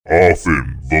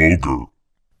often vulgar,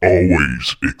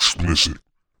 always explicit,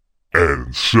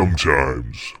 and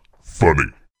sometimes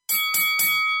funny.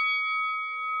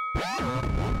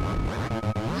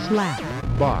 Slap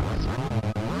Box.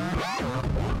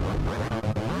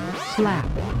 slap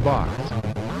Box.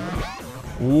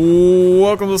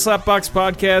 Welcome to the Slapbox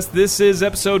Podcast. This is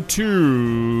episode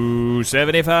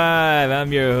 275.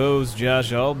 I'm your host,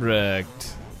 Josh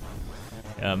Albrecht.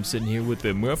 I'm sitting here with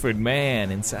the Muffin Man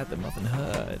inside the Muffin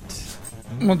Hut.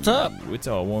 What's up? It's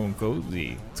all warm and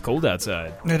cozy. It's cold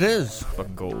outside. It is.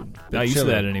 Fucking cold. Not used to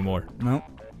chilly. that anymore. Nope.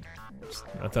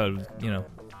 I thought, it was,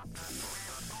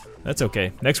 that's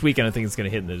okay. Next weekend, I think it's going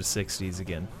to hit into the 60s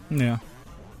again. Yeah.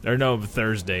 Or no,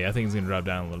 Thursday. I think it's going to drop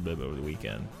down a little bit over the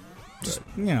weekend. Just,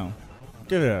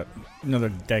 give it another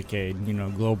decade,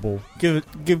 global.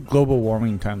 Give global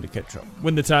warming time to catch up.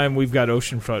 When the time we've got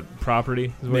oceanfront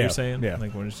property, is what Yeah, you're saying? yeah.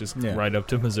 Like when it's just Yeah. right up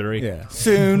to Missouri? Yeah.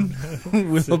 Soon,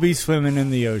 we'll be swimming in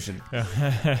the ocean.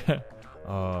 Oh,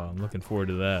 I'm looking forward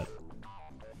to that.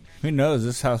 Who knows?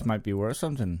 This house might be worth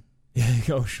something. Yeah,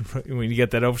 oceanfront. When you get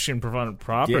that oceanfront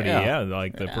property, Yeah.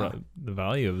 like the Yeah. the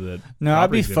value of that. No, I'd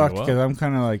be property's gonna fucked go up. because I'm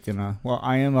kind of like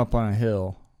I am up on a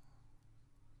hill.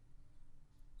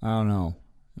 I don't know.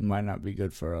 It might not be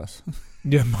good for us.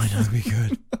 Yeah, it might not be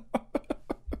good.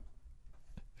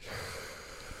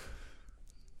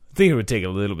 I think it would take a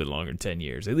little bit longer than 10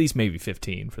 years, at least maybe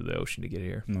 15 for the ocean to get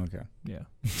here. Okay. Yeah.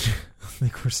 I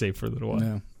think we're safe for a little while.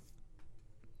 No.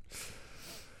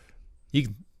 You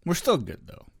can, We're still good,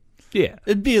 though. yeah.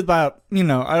 It'd be about,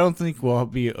 I don't think we'll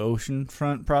be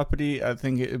oceanfront property. I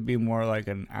think it'd be more like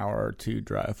an hour or two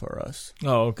drive for us.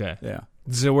 Oh, okay. Yeah.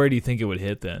 So where do you think it would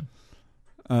hit then?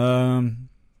 Well,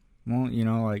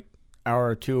 like hour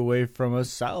or two away from us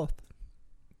south.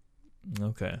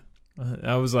 Okay.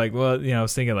 I was like, well, I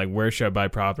was thinking like, where should I buy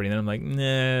property? And then I'm like,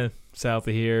 nah, south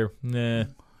of here, nah.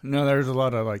 No, there's a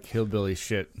lot of like hillbilly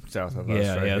shit south of us.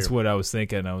 Yeah, right that's here. what I was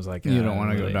thinking. I was like, You don't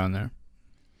want to really. go down there.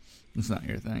 It's not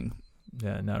your thing.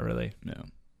 Yeah, not really. No.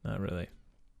 Not really.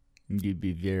 You'd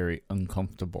be very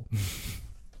uncomfortable.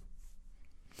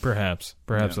 Perhaps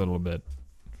Yeah. a little bit.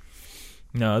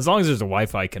 No, as long as there's a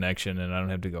Wi-Fi connection and I don't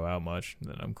have to go out much,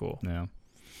 then I'm cool. Yeah.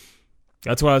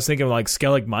 That's what I was thinking, like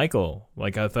Skellig Michael.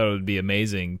 Like, I thought it would be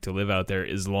amazing to live out there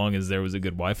as long as there was a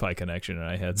good Wi-Fi connection and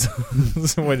I had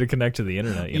some way to connect to the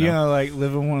internet, Like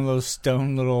live in one of those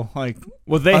stone little like.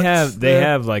 Well, they huts there.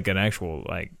 have like an actual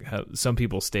like some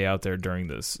people stay out there during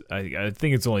this. I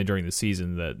think it's only during the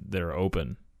season that they're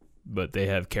open, but they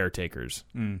have caretakers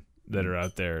that are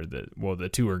out there. The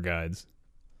tour guides.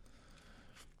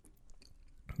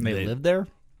 They live there.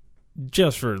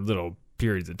 Just for little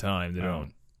periods of time. They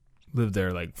don't live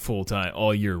there like full time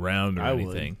all year round or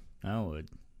anything. I would.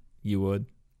 You would.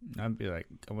 I'd be like,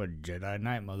 I'm a Jedi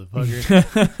Knight,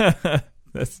 motherfucker.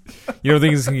 You don't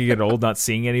think it's gonna get old not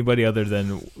seeing anybody other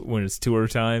than when it's tour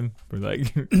time? Or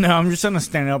like, No, I'm just gonna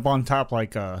stand up on top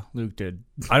like Luke did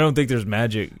I don't think there's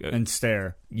magic. and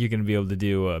stare. You're gonna be able to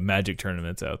do magic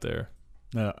tournaments out there.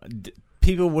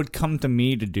 People would come to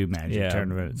me to do magic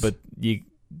tournaments, but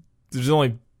there's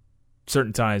only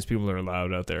certain times people are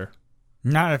allowed out there.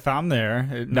 not if I'm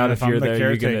there. Not if I'm you're the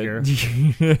there. caretaker.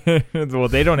 You're gonna. Well,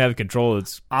 they don't have control.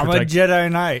 It's I'm a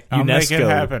Jedi Knight. I'll make it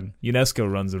happen.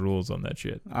 UNESCO runs the rules on that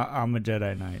shit. I'm a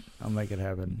Jedi Knight. I'll make it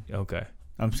happen. Okay,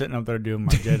 I'm sitting up there doing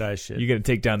my Jedi shit. you're gonna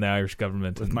take down the Irish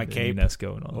government With and, my and cape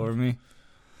UNESCO and all. Over me.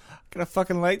 Got a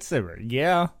fucking lightsaber.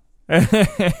 Yeah.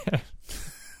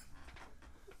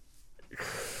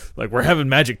 Like, we're having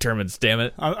magic tournaments. Damn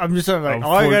it! I'm just like, I'll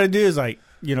all I for- gotta do is like,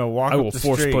 walk I up will the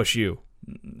force street, push you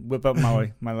whip up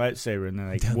my lightsaber, and then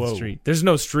like, down whoa. the street. There's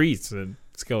no streets in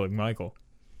Skellig Michael.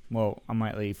 Well, I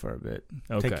might leave for a bit.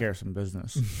 Okay. Take care of some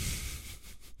business.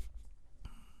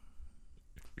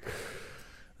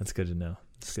 That's good to know.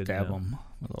 That's good Stab to know. him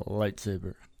with a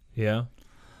lightsaber. Yeah.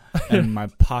 And my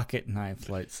pocket knife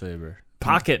lightsaber.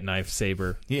 Pocket knife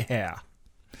saber. Yeah.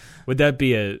 Would that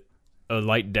be a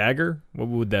light dagger? What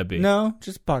would that be? No,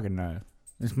 just pocket knife.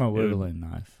 It's my whittling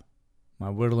knife. My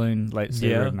whittling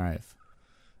lightsaber Yeah. knife.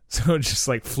 So it just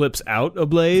like flips out a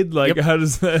blade? Like, Yep. how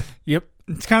does that? Yep.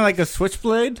 It's kind of like a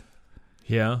switchblade.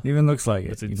 Yeah. It even looks like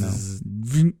It's it. a zzz.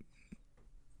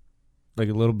 Like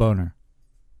a little boner.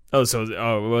 Oh, so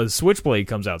the switchblade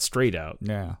comes out straight out.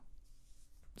 Yeah.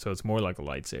 So it's more like a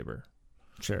lightsaber.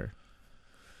 Sure.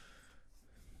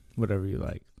 Whatever you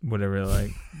like. Whatever,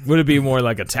 like. Would it be more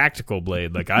like a tactical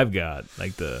blade like I've got?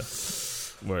 Like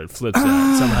where it flips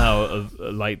out. Somehow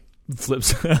a light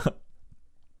flips out.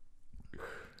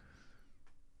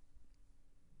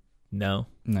 No?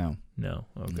 No. No.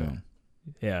 Okay. No.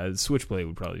 Yeah, the switchblade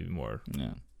would probably be more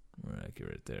Yeah.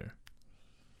 accurate there.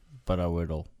 but I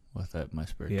whittle with it in my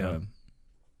spare time.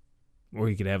 Or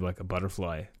you could have like a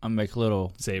butterfly. I make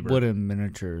little saber. wooden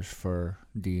miniatures for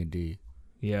D&D.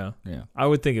 Yeah. Yeah. I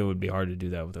would think it would be hard to do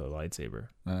that with a lightsaber.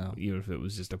 Uh, Even if it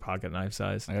was just a pocket knife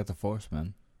size. I got the Force,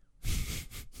 man.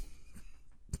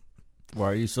 Why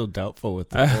are you so doubtful with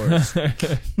the Force?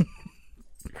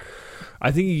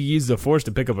 I think you use the Force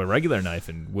to pick up a regular knife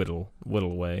and whittle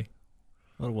away.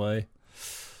 What way?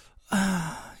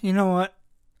 You know what?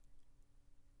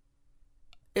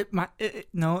 It might.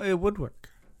 No, it would work.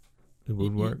 It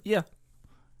would work. Yeah,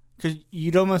 because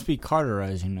you'd almost be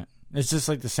cauterizing it. It's just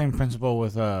like the same principle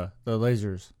with the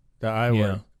lasers that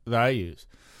I use.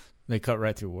 They cut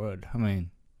right through wood. I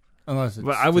mean, unless it's...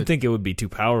 But I would think it would be too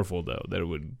powerful, though, that it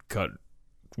would cut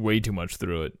way too much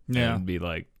through it. Yeah. It would be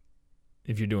like,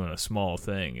 if you're doing a small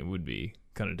thing, it would be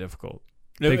kind of difficult.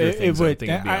 It would. I think would be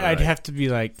all I'd right. have to be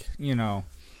like, you know...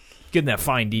 Getting that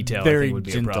fine detail, I very think, would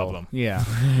be gentle. a problem. Yeah,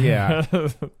 yeah.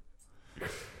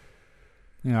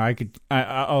 You know,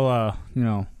 I'll you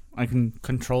know, I can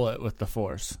control it with the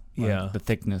Force. Like Yeah. the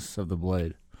thickness of the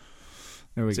blade.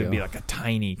 There we So go. it'd be like a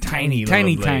tiny tiny,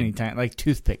 little blade. like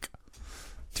toothpick.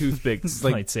 Toothpick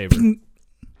like, lightsaber.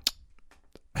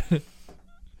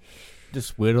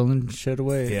 Just whittling shit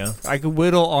away. Yeah. I could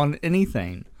whittle on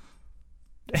anything.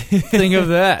 Think of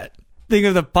that. Think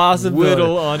of the possibility.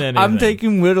 Whittle on anything. I'm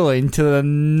taking whittling to the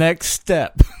next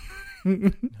step.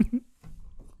 You're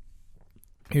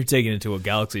taking it to a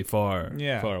galaxy far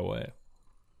away.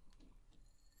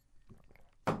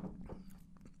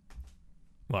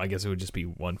 Well, I guess it would just be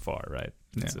one far, right?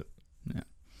 That's it.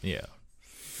 Yeah.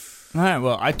 All right,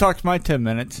 well, I talked my 10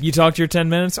 minutes. You talked your 10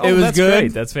 minutes? Oh, It was that's good.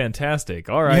 great. That's fantastic.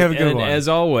 All right. You have a good and one. as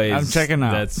always, I'm checking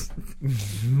out. That's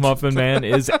Muffin Man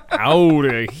is out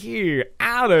of here.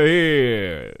 Out of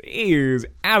here. He's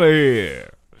out of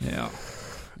here. Yeah.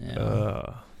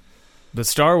 But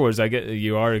Star Wars, I get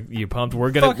you pumped.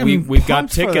 We're gonna Fucking we've got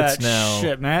pumped for tickets that now.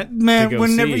 Shit, man, go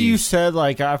whenever see. you said,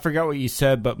 like, I forgot what you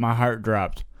said, but my heart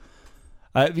dropped.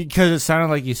 Because it sounded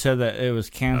like you said that it was I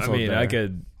canceled. mean, there.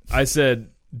 I said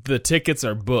the tickets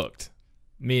are booked.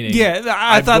 Meaning, Yeah,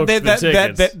 I thought booked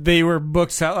that they were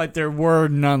booked out like there were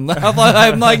none left.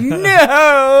 I'm like,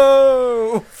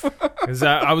 no. because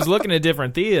I was looking at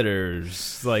different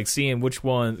theaters, like seeing which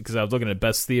one. Because I was looking at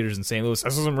best theaters in St. Louis. I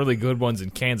saw some really good ones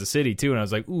in Kansas City too, and I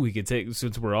was like, "Ooh, we could take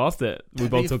since we're off that we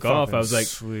both took off." I was like,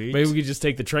 sweet. maybe we could just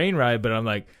take the train ride. But I'm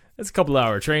like, that's a couple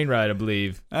hour train ride, I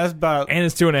believe, That's about. and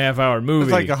it's 2.5 hour movie.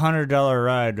 It's like $100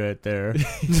 ride right there,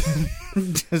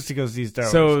 just to go see Star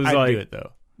Wars. So it was I'd like- do it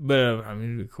though. But I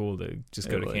mean, it'd be cool to just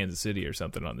go It to would. Kansas City or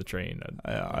something on the train.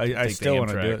 I take the still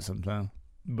want to do Amtrak. it sometime.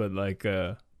 But like,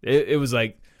 it was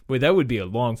like, wait, that would be a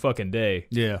long fucking day.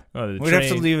 Yeah, Oh, the we'd have to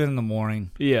train- leave it in the morning.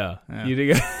 Yeah, Yeah.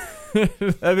 you'd go.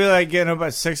 That'd be like getting up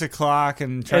at 6 o'clock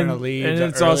and trying to leave. And the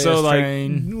it's also earliest like,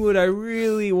 train. would I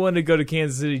really want to go to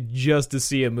Kansas City just to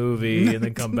see a movie and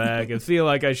then come back? I feel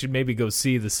like I should maybe go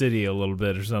see the city a little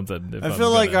bit or something. I feel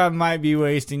like I might be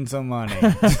wasting some money.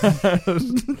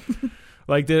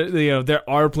 like there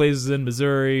are places in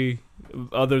Missouri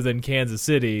other than Kansas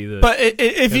City. That, But if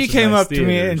you There's some came nice up to me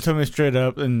theaters. and told me straight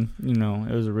up, and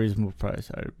it was a reasonable price,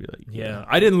 I'd be like, yeah,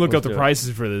 I didn't look up let's the do it.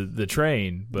 prices for the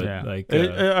train, but Yeah. like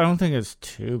I don't think it's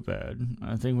too bad.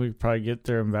 I think we could probably get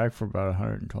there and back for about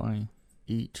 120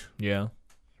 each. yeah,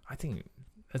 I think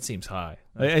that seems high.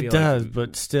 I It feel does, like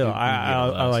but still, we get I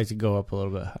less. like to go up a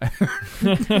little bit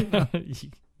higher.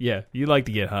 yeah, you like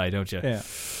to get high, don't you? Yeah.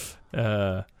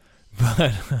 But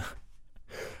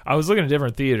I was looking at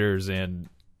different theaters, and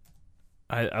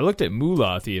I looked at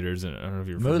Moolah theaters, and I don't know if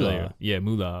you're familiar. Moolah? Yeah,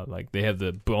 Moolah. Like they have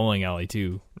the bowling alley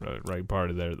too, right part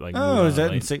of their like. Oh, Moolah is that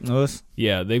in Lane. St. Louis?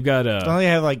 Yeah, they've got Don't they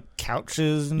have like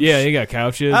couches? And yeah, they got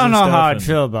couches. I don't and know stuff, how I'd and-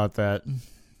 feel about that.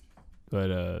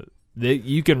 but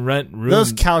you can rent rooms.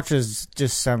 Those couches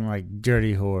just sound like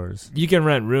dirty whores. You can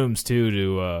rent rooms too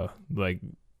to like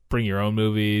bring your own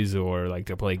movies or like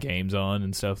to play games on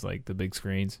and stuff, like the big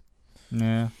screens.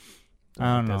 Yeah.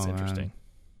 I don't know. That's man. interesting.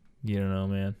 You don't know,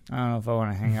 man. I don't know if I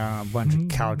want to hang out on a bunch of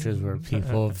couches where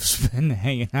people have been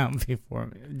hanging out before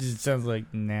me. It just sounds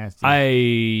like nasty.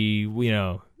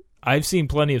 I've seen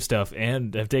plenty of stuff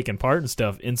and have taken part in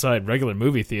stuff inside regular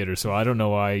movie theaters, so I don't know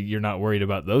why you're not worried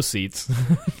about those seats.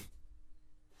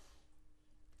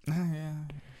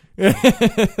 Yeah.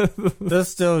 Those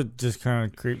still just kind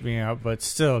of creep me out, but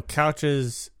still,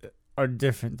 couches are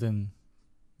different than,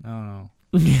 I don't know.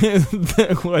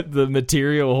 What the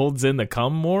material holds in the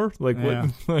cum more? Like Yeah.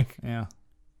 what? Like Yeah.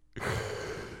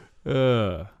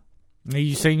 uh. Are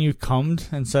you saying you cummed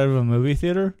inside of a movie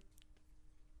theater?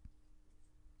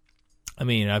 I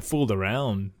mean, I fooled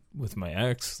around with my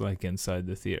ex, like inside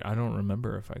the theater. I don't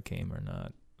remember if I came or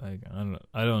not. Like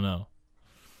I don't know.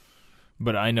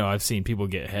 But I know I've seen people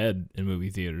get head in movie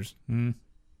theaters,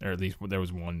 or at least there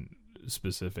was one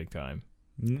specific time.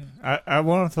 I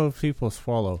wonder if those people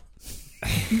swallow.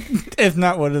 If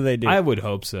not, what do they do? I would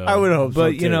hope so. I would hope so, But,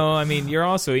 too. you know, I mean, you're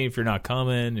also, if you're not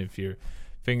coming, if you're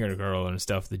finger girl and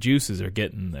stuff, the juices are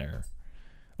getting there.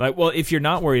 Like, well, if you're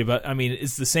not worried about, I mean,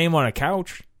 it's the same on a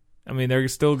couch. I mean, they're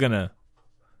still going to.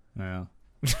 Yeah.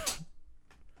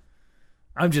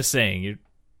 I'm just saying,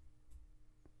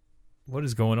 what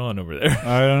is going on over there?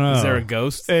 I don't know. Is there a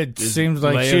ghost? It Is seems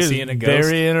like Leia she's seeing a ghost?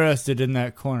 very interested in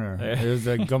that corner. There's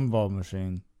a gumball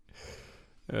machine.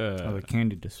 The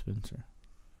candy dispenser.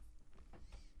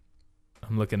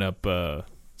 I'm looking up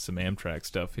some Amtrak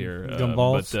stuff here.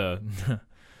 Gumballs? But,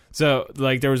 so,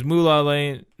 like, there was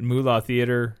Moolah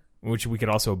Theater, which we could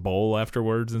also bowl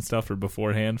afterwards and stuff or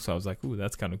beforehand. So I was like, ooh,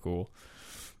 that's kind of cool.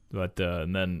 But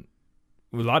and then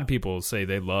a lot of people say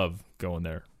they love going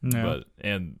there. Yeah.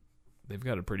 And they've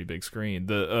got a pretty big screen.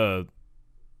 The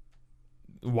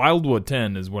Wildwood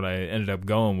 10 is what I ended up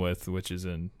going with, which is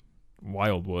in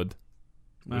Wildwood.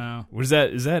 Wow. What is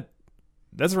that?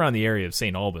 That's around the area of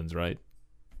St. Albans, right?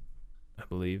 I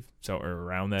believe so, or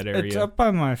around that area. It's up by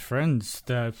my friends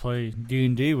that I play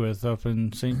D&D with up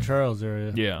in St. Charles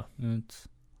area. Yeah,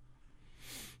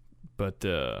 But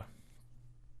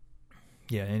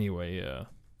yeah. Anyway,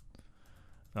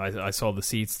 I saw the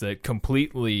seats that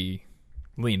completely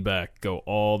lean back, go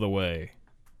all the way,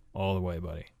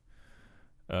 buddy.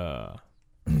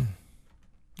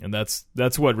 And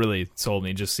that's what really sold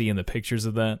me, just seeing the pictures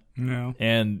of that. no.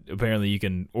 And apparently you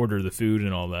can order the food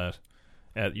and all that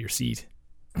at your seat.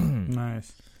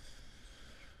 Nice.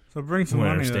 So bring some From what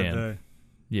I money that understand. day.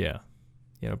 Yeah,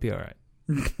 it'll be all right.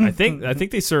 I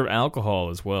think they serve alcohol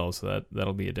as well, so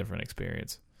that'll be a different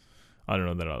experience. I don't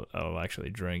know that I'll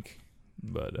actually drink,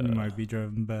 but You might be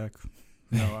driving back.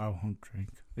 No, I won't drink.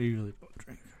 I usually don't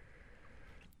drink.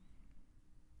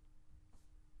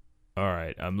 all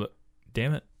right.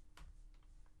 Damn it.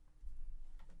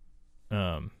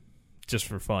 Just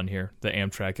for fun here, the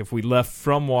Amtrak. If we left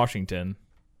from Washington,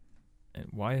 and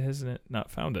why hasn't it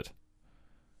not found it?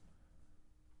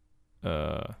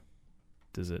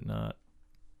 Does it not?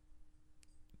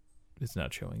 It's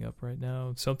not showing up right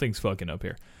now. Something's fucking up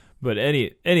here. But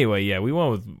anyway, yeah, we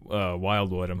went with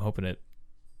Wildwood. I'm hoping it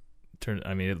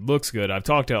it looks good. I've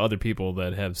talked to other people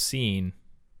that have seen.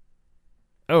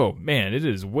 Oh man, it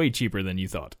is way cheaper than you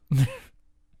thought.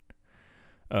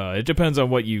 It depends on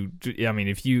what you. I mean,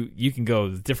 if you can go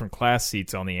with different class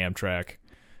seats on the Amtrak.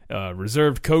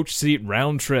 Reserved coach seat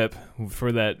round trip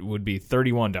for that would be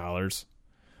 $31.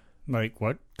 Like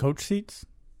what? Coach seats?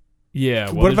 Yeah.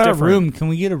 Well, What about a different- room? Can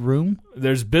we get a room?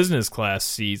 There's business class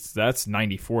seats. That's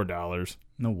 $94.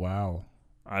 No, wow.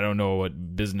 I don't know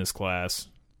what business class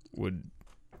would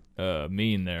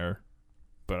mean there,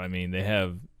 but I mean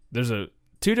there's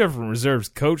two different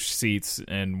reserved coach seats,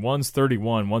 and one's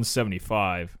 $31, one's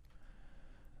 $75.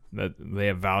 That they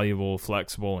have valuable,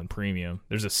 flexible, and premium.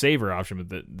 There's a saver option,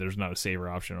 but there's not a saver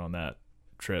option on that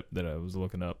trip that I was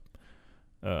looking up.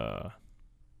 But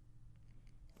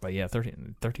yeah,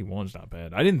 31's not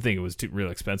bad. I didn't think it was too real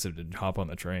expensive to hop on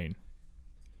the train.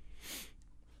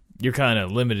 You're kind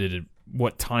of limited at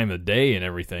what time of day and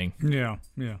everything. Yeah.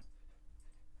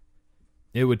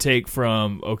 It would take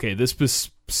from,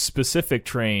 this specific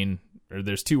train, or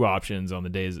there's two options on the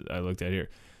days that I looked at here.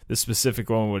 This specific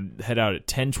one would head out at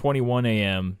 10:21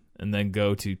 a.m. and then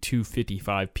go to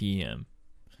 2:55 p.m.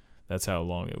 That's how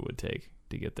long it would take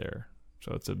to get there.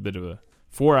 So it's a bit of a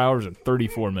 4 hours and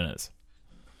 34 minutes.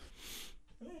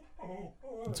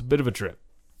 It's a bit of a trip.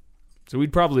 So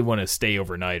we'd probably want to stay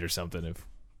overnight or something if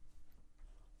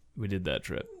we did that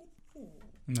trip.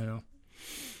 No.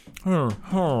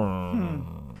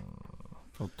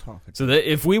 So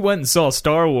that if we went and saw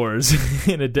Star Wars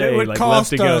in a day, It would like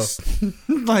cost left to go, us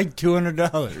like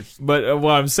 $200. but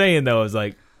what I'm saying though is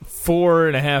like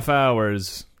 4.5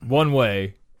 hours one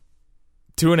way,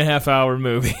 2.5 hour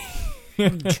movie.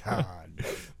 God.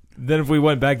 Then if we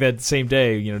went back that same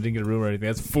day, didn't get a room or anything,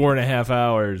 that's 4.5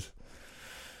 hours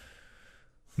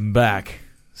back.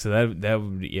 So that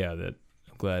would be, I'm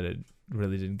glad I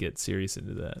really didn't get serious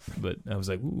into that. But I was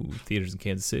like, ooh, theaters in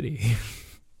Kansas City.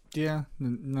 Yeah,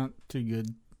 not too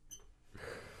good.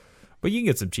 But you can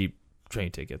get some cheap train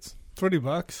tickets.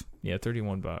 $20. Yeah,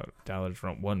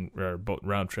 $31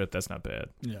 round trip. That's not bad.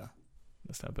 Yeah.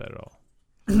 That's not bad at all.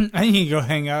 And you can go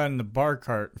hang out in the bar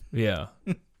cart. Yeah.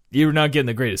 You're not getting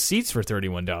the greatest seats for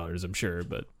 $31, I'm sure,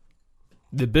 but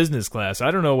the business class,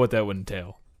 I don't know what that would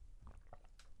entail.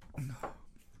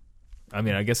 I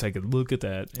mean, I guess I could look at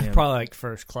that. Yeah. Probably like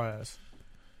first class.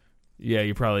 Yeah,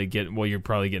 you're probably getting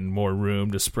more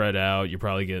room to spread out. You're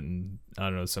probably getting, I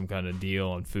don't know, some kind of deal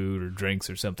on food or drinks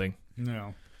or something.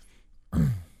 No.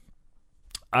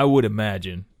 I would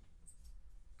imagine.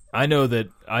 I know that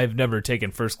I've never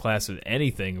taken first class of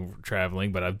anything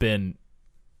traveling, but I've been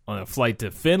on a flight to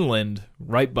Finland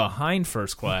right behind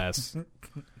first class.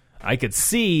 I could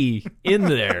see in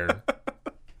there.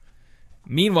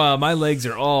 Meanwhile, my legs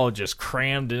are all just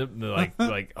crammed in,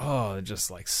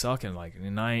 just like sucking like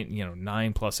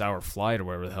 9+ hour flight or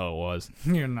whatever the hell it was.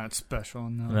 You're not special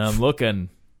enough. And I'm looking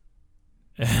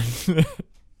and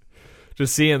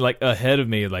just seeing like ahead of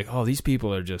me, like, oh, these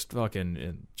people are just fucking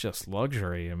in just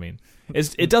luxury. I mean,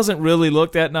 it doesn't really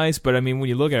look that nice, but I mean, when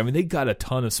you look at it, I mean, they got a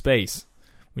ton of space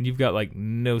when you've got like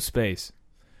no space,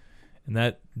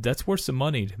 and that's worth some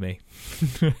money to me.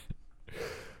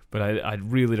 But I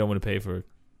really don't want to pay for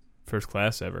first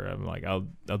class ever. I'm like, I'll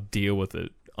deal with the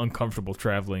uncomfortable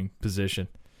traveling position.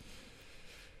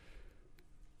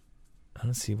 I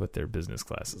don't see what their business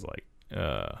class is like.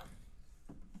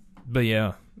 But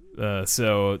yeah,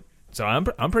 so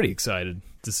I'm pretty excited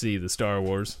to see the Star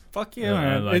Wars. Fuck yeah,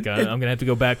 man. I'm gonna have to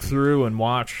go back through and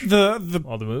watch all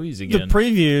the movies again. The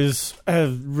previews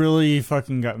have really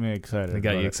fucking got me excited. They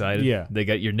got you excited? Yeah. They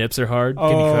got your nips are hard? Can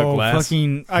you cook less?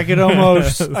 Fucking, I could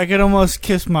almost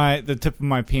kiss the tip of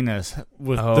my penis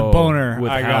with the boner.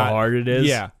 With I how got. hard it is?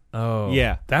 Yeah. Oh.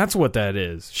 Yeah. That's what that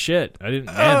is. Shit. That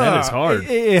is hard.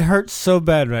 It hurts so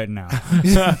bad right now.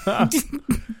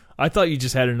 I thought you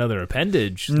just had another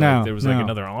appendage. No, like there was like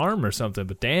another arm or something.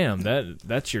 But damn,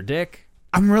 that's your dick.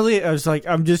 I'm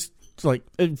just like,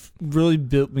 it really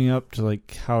built me up to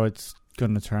like how it's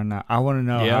gonna turn out. I want to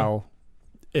know how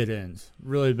it ends.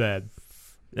 Really bad.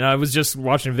 And I was just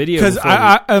watching a video because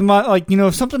I'm not like,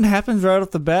 if something happens right off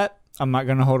the bat, I'm not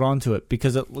gonna hold on to it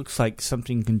because it looks like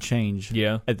something can change.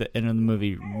 Yeah. At the end of the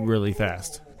movie, really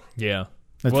fast. Yeah.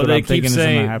 That's well, what they I'm keep thinking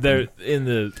saying they're in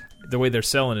the way they're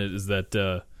selling it is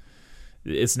that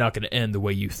it's not going to end the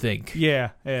way you think. Yeah,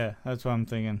 that's what I'm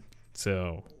thinking.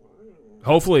 So,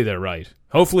 hopefully they're right.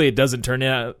 Hopefully it doesn't turn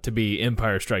out to be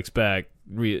Empire Strikes Back,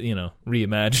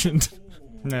 reimagined.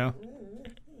 No.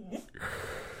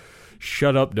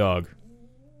 Shut up, dog.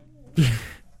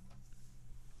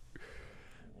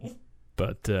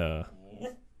 But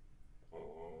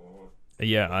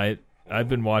yeah, I've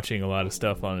been watching a lot of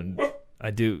stuff on.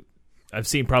 I've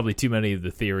seen probably too many of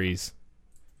the theories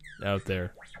out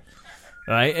there.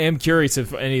 I am curious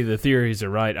if any of the theories are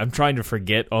right. I'm trying to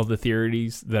forget all the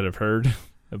theories that I've heard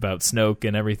about Snoke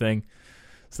and everything.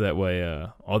 So that way,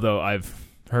 although I've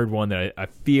heard one that I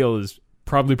feel is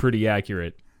probably pretty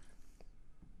accurate.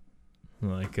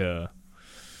 Like,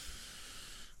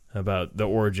 about the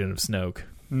origin of Snoke.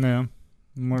 No.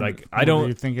 What do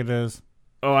you think it is?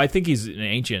 Oh, I think he's an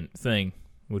ancient thing,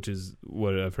 which is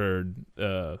what I've heard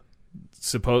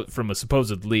from a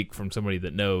supposed leak from somebody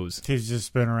that knows. He's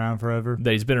just been around forever?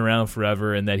 That he's been around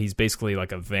forever, and that he's basically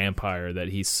like a vampire, that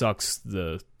he sucks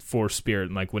the Force spirit,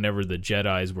 and like whenever the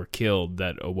Jedis were killed,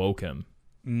 that awoke him.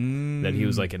 That he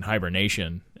was like in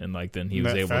hibernation, and like then he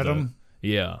was able fed to... him?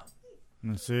 Yeah.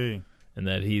 I see. And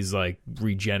that he's like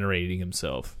regenerating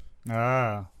himself.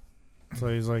 Ah. So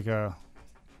he's like a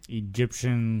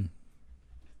Egyptian...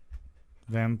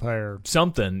 vampire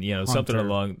something, hunter. Something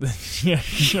along. Yeah,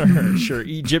 sure.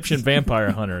 Egyptian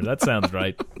vampire hunter. That sounds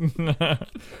right.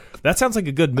 That sounds like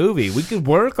a good movie. We could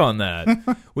work on that.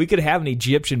 We could have an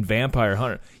Egyptian vampire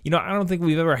hunter. I don't think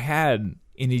we've ever had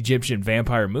an Egyptian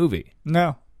vampire movie.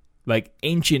 No. Like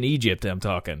ancient Egypt, I'm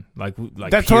talking. Like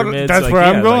that's pyramids. That's where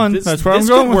I'm going. That's where I'm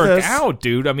going with this. This could work out,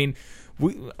 dude. I mean,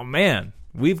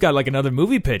 we've got like another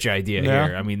movie pitch idea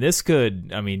here. I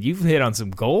mean, you've hit on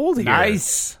some gold here.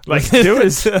 Nice. Let's do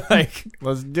it.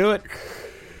 Let's do it.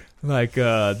 Like,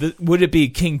 would it be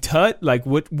King Tut? Like,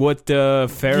 what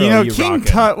pharaoh you King rocking?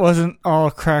 Tut wasn't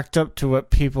all cracked up to what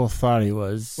people thought he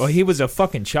was. Well, he was a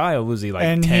fucking child. Was he like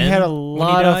 10? And he had a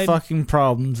lot of fucking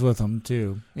problems with him,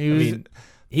 too.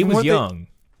 He was young.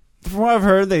 From what I've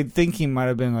heard, they think he might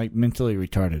have been, like, mentally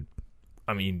retarded.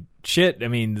 I mean, shit. I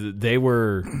mean, they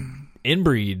were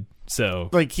inbreed, so...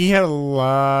 Like, he had a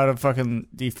lot of fucking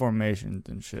deformations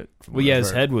and shit. Well, yeah, his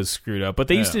head was screwed up. But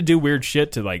they used to do weird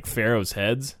shit to, like, pharaohs'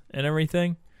 heads and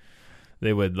everything.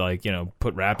 They would, like,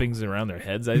 put wrappings around their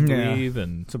heads, I believe,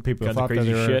 and so people kind thought of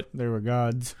crazy that shit. They were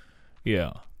gods.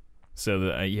 Yeah. So,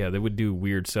 they would do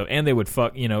weird stuff. And they would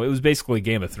fuck, it was basically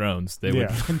Game of Thrones. They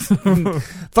would...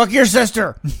 Fuck your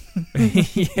sister!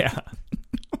 Yeah.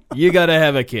 You gotta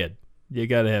have a kid. So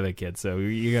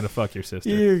you gotta fuck your sister.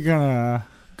 You're gonna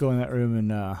go in that room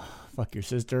and fuck your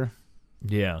sister.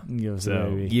 Yeah. Give us a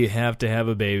So baby. you have to have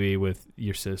a baby with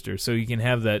your sister so you can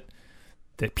have that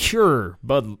pure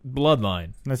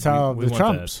bloodline. That's how We the want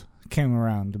Trumps came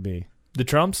around to be. The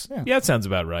Trumps? Yeah. Yeah, that sounds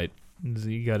about right.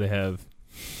 You got to have.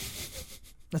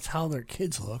 That's how their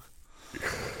kids look.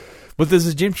 But this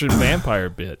Egyptian vampire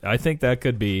bit, I think that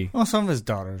could be. Well, some of his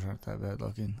daughters aren't that bad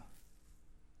looking.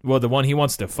 Well, the one he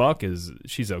wants to fuck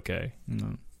she's okay.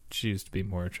 No. She used to be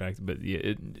more attractive, but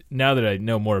yeah, now that I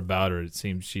know more about her,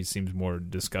 she seems more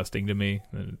disgusting to me.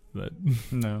 That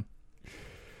No.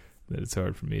 it's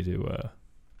hard for me to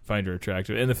find her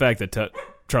attractive, and the fact that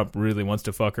Trump really wants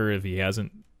to fuck her if he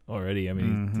hasn't already. I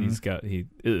mean, he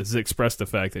has expressed the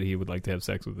fact that he would like to have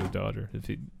sex with his daughter if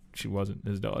she wasn't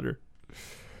his daughter.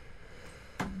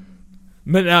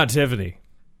 But not Tiffany.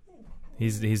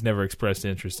 He's never expressed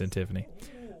interest in Tiffany.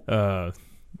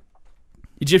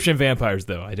 Egyptian vampires,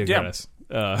 though, I digress.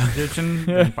 Egyptian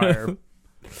vampire.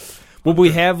 Would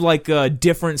we have like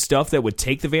different stuff that would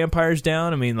take the vampires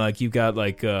down? I mean, like you've got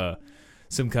like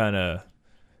some kind of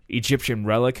Egyptian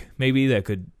relic, maybe that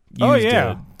could use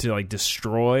to like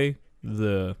destroy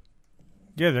the.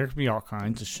 Yeah, there could be all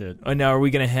kinds of shit. Now, are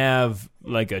we gonna have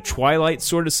like a Twilight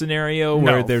sort of scenario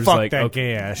where there's fuck like that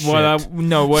gay ass shit. What I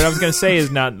was gonna say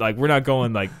is not like we're not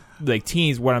going like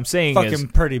teens. What I'm saying fucking is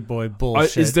pretty boy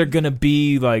bullshit. is there gonna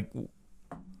be like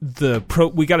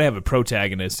we got to have a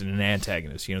protagonist and an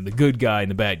antagonist, the good guy and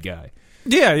the bad guy.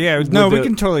 Yeah. No, we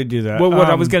can totally do that. Well,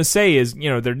 what I was going to say is,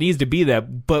 there needs to be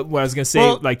that, but what I was going to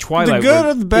say, like Twilight, the good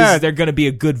or the bad, is there going to be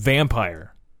a good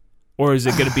vampire? Or is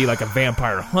it going to be like a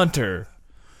vampire hunter?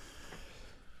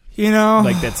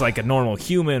 Like that's like a normal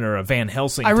human or a Van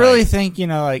Helsing type. really think,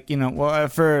 well,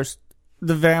 at first,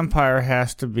 the vampire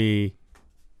has to be,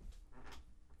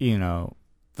 the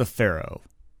pharaoh.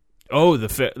 Oh,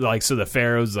 so the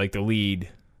pharaoh's like the lead.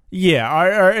 Yeah,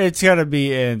 or it's got to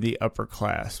be in the upper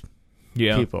class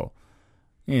people.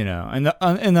 And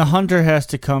the hunter has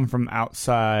to come from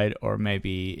outside or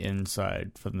maybe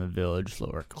inside from the village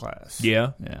lower class.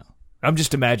 Yeah. Yeah. I'm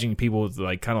just imagining people with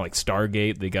like kind of like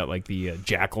Stargate. They got like the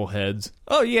jackal heads.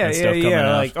 Oh yeah, stuff coming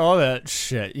up. like all that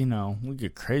shit. We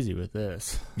get crazy with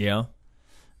this. Yeah.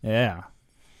 Yeah.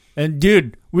 And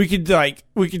dude, we could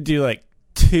do like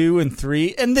 2 and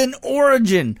 3, and then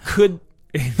Origin. Could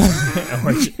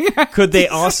they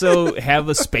also have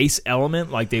a space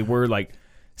element like they were like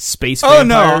space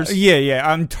vampires? Oh no,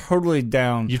 yeah, I'm totally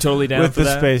down. You're totally down with for the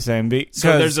that? space thing.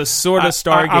 So there's a sort of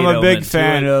Stargate. I'm a big element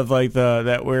fan to it. of like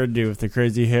that weird dude with the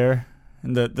crazy hair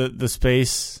and the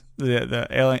space the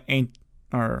alien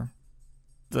or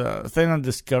the thing on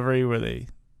Discovery where they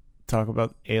talk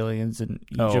about aliens in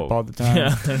Egypt all the time.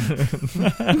 Yeah.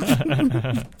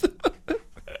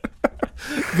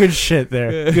 Good shit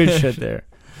there.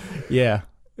 Yeah.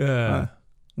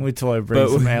 Wait till I bring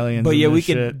some aliens. But in yeah, this we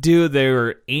shit. could do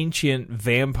their ancient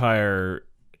vampire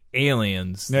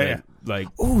aliens that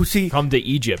come to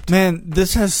Egypt. Man,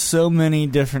 this has so many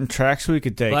different tracks we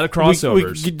could take. A lot of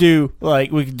crossovers.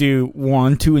 We could do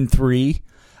 1, 2, and 3.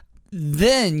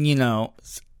 Then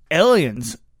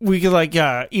aliens. We could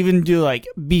even do like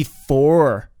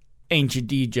before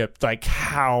ancient Egypt, like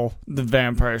how the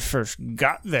vampires first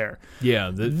got there. Yeah.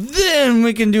 Then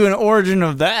we can do an origin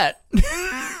of that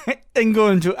and go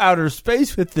into outer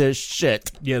space with this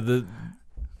shit. Yeah.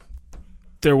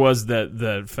 There was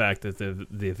the fact that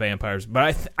the vampires,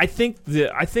 but I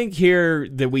think here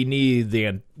that we need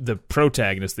the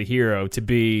protagonist, the hero, to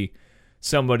be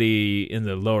somebody in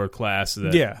the lower class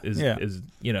that is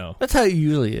that's how it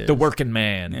usually is. the working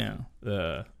man,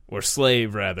 or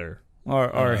slave rather.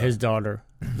 Or his daughter,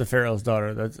 the pharaoh's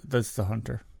daughter. That's the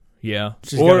hunter. Yeah,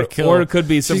 Or it could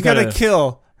be some she's kind got to of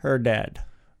kill her dad.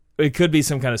 It could be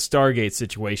some kind of Stargate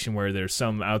situation where there's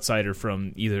some outsider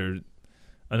from either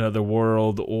another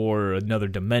world or another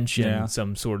dimension. Yeah.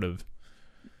 Some sort of.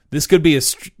 This could be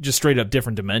just straight up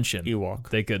different dimension. Ewok.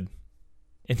 They could.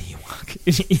 An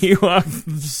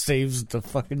Ewok saves the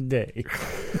fucking day.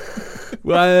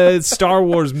 Well, Star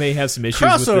Wars may have some issues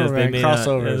with this. They may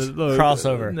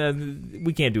crossover.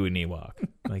 We can't do an Ewok.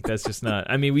 Like that's just not.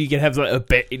 I mean, we could have an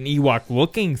Ewok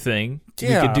looking thing.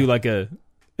 Yeah. We could do like a.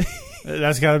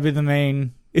 That's got to be the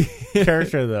main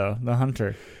character, though. The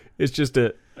hunter. It's just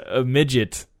a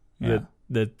midget. Yeah.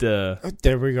 That.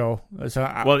 There we go. The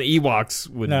Ewoks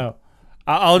would. No,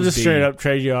 I'll just straight up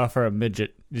trade you off for a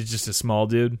midget. It's just a small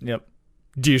dude. Yep.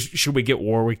 Should we get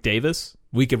Warwick Davis?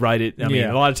 We could write it. I mean,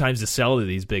 a lot of times to sell to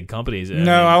these big companies.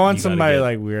 I want somebody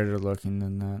like weirder looking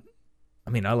than that. I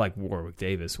mean, I like Warwick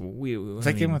Davis. It's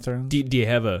like Game of Thrones. Do you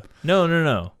have a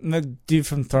no? The dude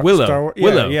from Willow. Star Wars.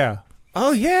 Willow. Yeah.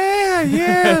 Oh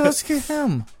yeah, let's get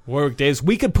him. Warwick Davis.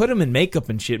 We could put him in makeup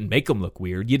and shit and make him look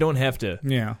weird. You don't have to.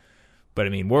 Yeah. But I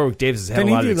mean, Warwick Davis has had Didn't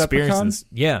a he lot of do experience.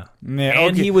 Leprechaun? Yeah, Yeah,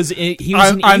 and okay. he was an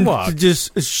I'm Ewok.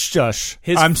 just shush.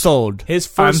 His- I'm sold. His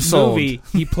I'm first sold. movie,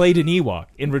 he played an Ewok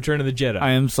in Return of the Jedi.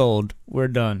 I am sold. We're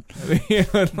done.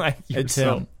 Like, It's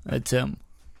so- him. It's him.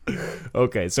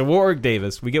 Okay, so Warwick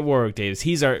Davis. We get Warwick Davis.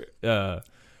 He's our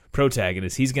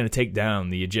protagonist. He's going to take down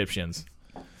the Egyptians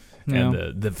and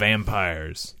Yeah. the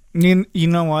vampires. You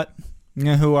know what? You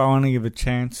know who I want to give a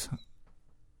chance?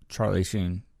 Charlie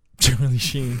Sheen. Charlie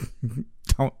Sheen.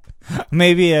 Don't.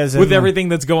 Maybe as With in, everything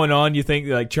that's going on, you think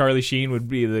like Charlie Sheen would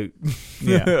be the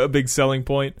Yeah. a big selling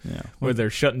point? Yeah. Where they're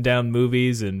shutting down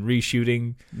movies and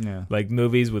reshooting Yeah. like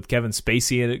movies with Kevin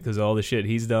Spacey in it because of all the shit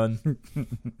he's done.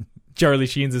 Charlie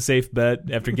Sheen's a safe bet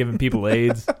after giving people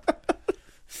AIDS.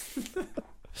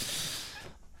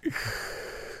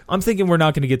 I'm thinking we're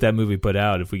not going to get that movie put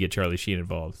out if we get Charlie Sheen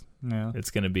involved. Yeah. We're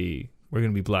going to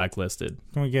be blacklisted.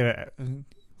 Can we get a?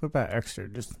 What about extra?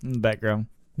 Just in the background.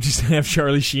 Just have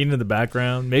Charlie Sheen in the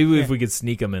background. Maybe if Yeah. we could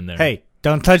sneak him in there. Hey,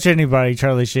 don't touch anybody,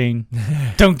 Charlie Sheen.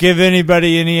 Don't give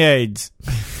anybody any AIDS.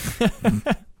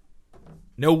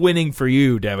 No winning for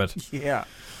you, damn it. Yeah.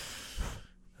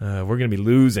 We're going to be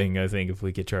losing, I think, if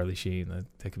we get Charlie Sheen.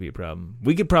 That could be a problem.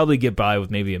 We could probably get by with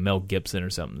maybe a Mel Gibson or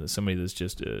something. Somebody that's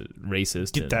just a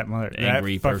racist Get and that mother,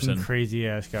 angry that fucking person. crazy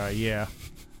ass guy. Yeah.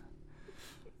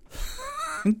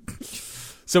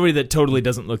 Somebody that totally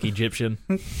doesn't look Egyptian.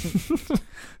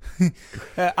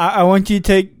 I want you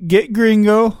to get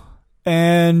Gringo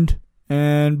and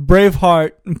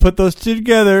Braveheart and put those two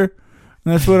together.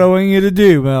 That's what I want you to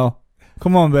do, Mel.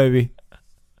 Come on, baby.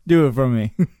 Do it for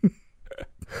me.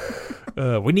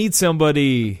 We need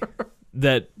somebody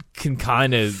that can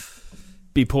kind of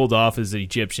be pulled off as an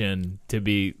Egyptian to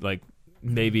be like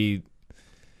maybe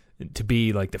to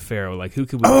be like the pharaoh. Like who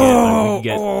could we get? Like, we could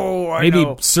get I maybe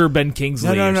know. Sir Ben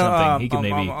Kingsley or something. He could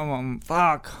maybe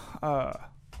fuck.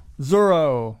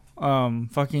 Zorro.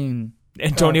 Fucking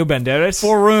Antonio Banderas.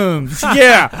 4 Rooms.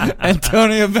 Yeah.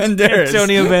 Antonio Banderas.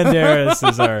 Antonio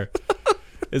Banderas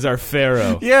is our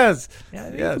pharaoh. Yes.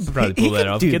 Yeah, could probably pull He that could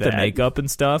off. do Get the that. makeup and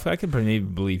stuff. I could probably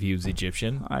believe he was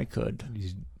Egyptian. I could.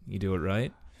 You do it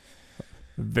right.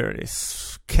 Very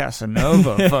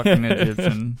Casanova fucking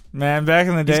Egyptian. Man, back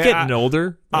in the day, He's getting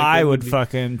older. Like, I that would be-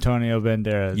 fuck Antonio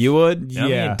Banderas. You would? I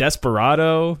Yeah. mean,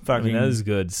 Desperado. Fucking- I mean, that is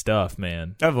good stuff,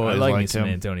 man. I've always I like me liked some him.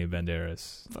 Antonio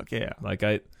Banderas. Fuck yeah. Like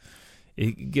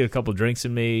you get a couple drinks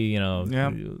in me, you know. Yeah.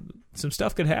 Some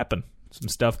stuff could happen. That's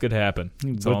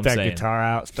all Whip I'm that saying. guitar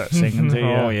out, start singing to you.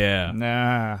 Oh yeah.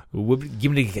 Nah.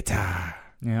 Give me the guitar.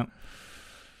 Yeah.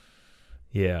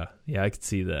 Yeah, I could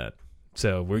see that.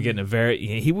 So we're getting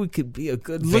could be a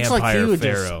good Looks like vampire he would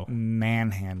pharaoh. just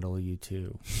manhandle you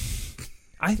too.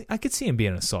 I could see him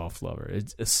being a soft lover.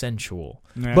 It's sensual,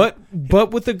 Yeah. but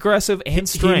with aggressive and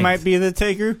strength. He might be the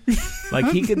taker. Like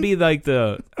he could be like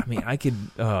the. I mean, I could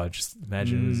just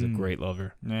imagine him as a great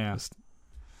lover. Yeah.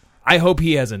 I hope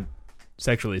he hasn't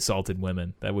sexually assaulted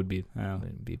women. That would be Yeah.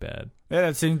 that'd be bad. Yeah,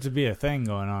 that seems to be a thing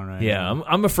going on right Yeah, now.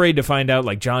 I'm afraid to find out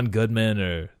like John Goodman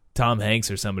or Tom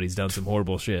Hanks or somebody's done some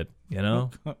horrible shit. You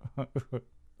know,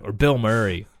 or Bill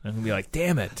Murray. I'm gonna be like,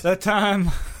 damn it. That time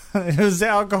it was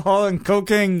alcohol and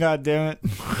cocaine, goddammit.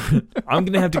 I'm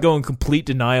gonna have to go in complete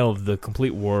denial of the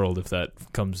complete world if that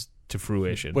comes to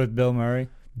fruition. With Bill Murray.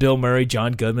 Bill Murray,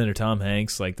 John Goodman, or Tom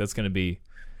Hanks, like that's gonna be.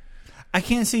 I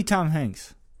can't see Tom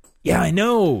Hanks. Yeah, I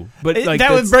know, but like that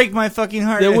would that's- break my fucking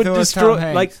heart. That if would it was destroy.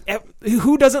 Tom Like, Hanks.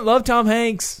 who doesn't love Tom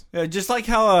Hanks? Yeah, just like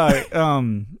how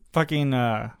fucking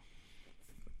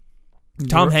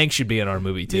Tom Hanks should be in our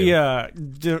movie too.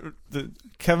 the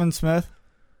Kevin Smith,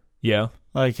 Yeah,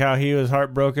 like how he was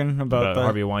heartbroken about the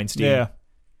Harvey Weinstein. Yeah.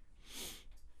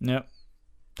 Yep.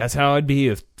 That's how I'd be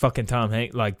if fucking Tom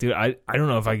Hanks. Like, dude, I don't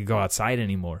know if I could go outside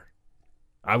anymore.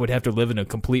 I would have to live in a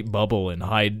complete bubble and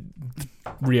hide.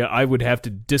 I would have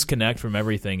to disconnect from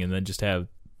everything and then just have,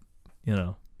 Yep.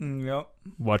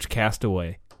 watch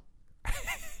Castaway.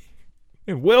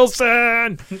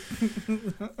 Wilson.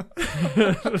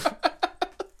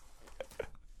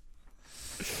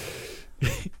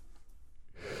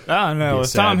 I don't know. Be a With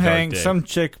sad, Tom dark Hanks, day. some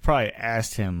chick probably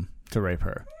asked him to rape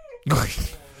her.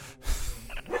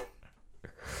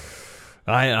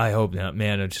 I hope not,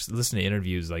 man. I just listen to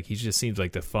interviews. Like he just seems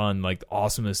like the fun, like the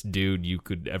awesomest dude you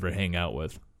could ever hang out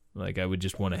with. Like I would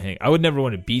just want to hang. I would never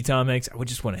want to be Tom Hanks. I would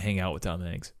just want to hang out with Tom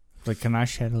Hanks. Like, can I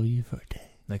shadow you for a day?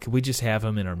 Like, could we just have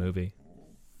him in our movie?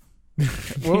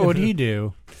 What would he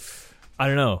do? I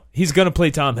don't know. He's gonna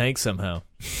play Tom Hanks somehow.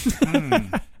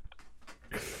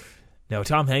 No,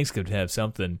 Tom Hanks could have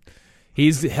something.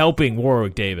 He's helping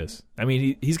Warwick Davis. I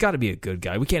mean, he's got to be a good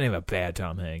guy. We can't have a bad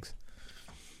Tom Hanks.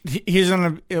 He's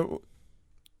gonna.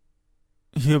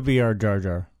 He'll be our Jar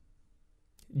Jar.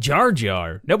 Jar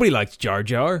Jar. Nobody likes Jar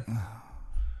Jar.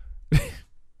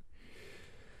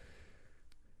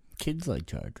 Kids like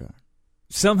Jar Jar.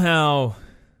 Somehow,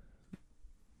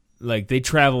 like, they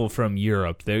travel from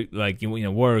Europe. They're like,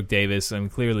 Warwick Davis. I mean,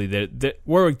 clearly,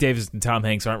 Warwick Davis and Tom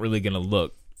Hanks aren't really going to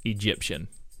look Egyptian.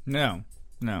 No.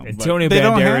 Antonio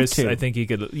Banderas, I think he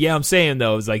could. Yeah, I'm saying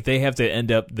though, is like they have to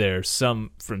end up there from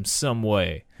some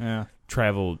way. Yeah.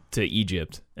 Travel to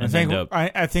Egypt and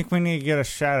I think we need to get a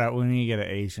shout out. We need to get an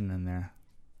Asian in there.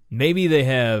 Maybe they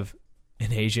have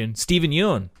an Asian. Steven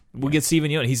Yeun. We'll get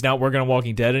Steven Yeun. He's not working on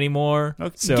Walking Dead anymore.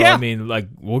 Okay. So I mean, like,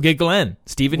 we'll get Glenn.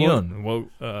 Steven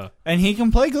Yeun. And he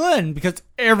can play Glenn because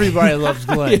everybody loves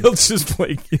Glenn. He'll just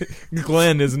play.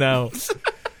 Glenn is now.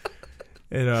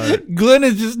 Glenn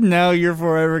is just now your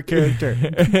forever character.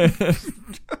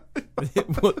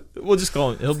 we'll just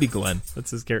call him. He'll be Glenn.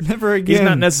 That's his character. Never again. He's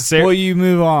not necessarily. Will you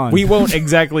move on? We won't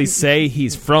exactly say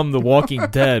he's from The Walking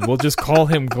Dead. We'll just call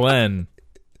him Glenn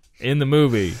in the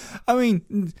movie. I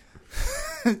mean,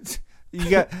 you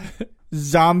got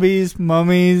zombies,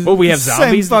 mummies. Oh, we have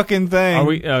zombies. Same fucking thing. Are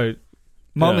we?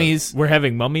 Mummies. We're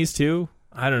having mummies too.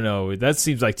 I don't know. That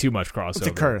seems like too much crossover. It's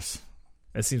a curse.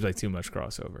 That seems like too much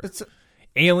crossover.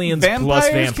 Aliens plus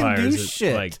vampires. Can do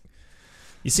shit. Like,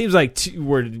 it seems like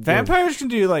vampires can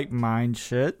do like mind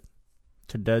shit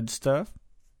to dead stuff.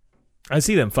 I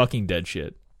see them fucking dead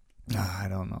shit. I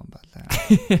don't know about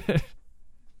that.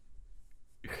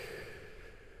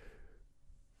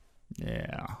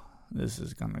 Yeah, this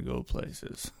is gonna go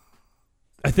places.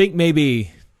 I think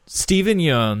maybe Steven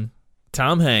Yeun,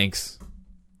 Tom Hanks,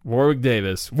 Warwick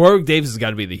Davis. Warwick Davis has got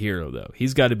to be the hero, though.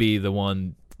 He's got to be the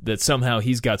one that somehow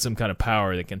he's got some kind of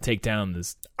power that can take down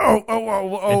this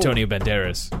Antonio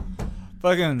Banderas.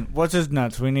 Fucking, what's his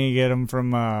nuts? We need to get him from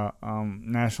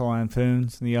National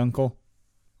Lampoons, the uncle.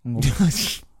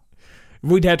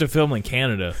 We'd have to film in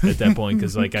Canada at that point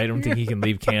because, like, I don't think he can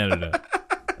leave Canada.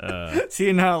 See,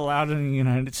 you're not allowed in the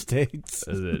United States.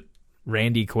 Is it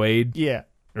Randy Quaid? Yeah.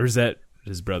 Or is that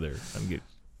his brother? I'm good.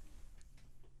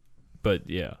 But,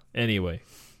 yeah. Anyway.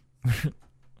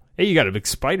 Hey, you got a big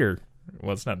spider.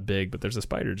 Well, it's not big, but there's a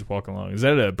spider just walking along. Is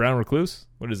that a brown recluse?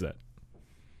 What is that?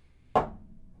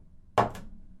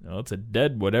 No, it's a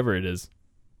dead whatever it is.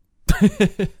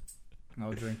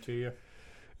 I'll drink to you.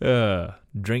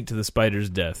 Drink to the spider's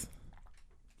death.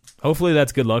 Hopefully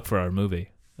that's good luck for our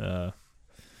movie. But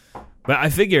I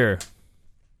figure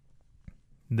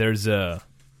there's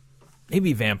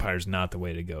maybe vampires not the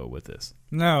way to go with this.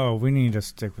 No, we need to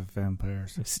stick with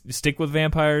vampires. Stick with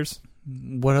vampires?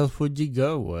 What else would you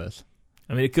go with?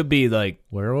 I mean, it could be like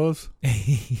werewolves.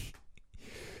 I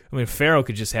mean, Pharaoh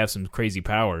could just have some crazy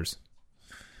powers.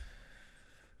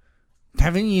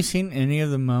 Haven't you seen any of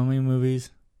the Mummy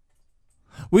movies?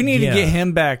 We need to get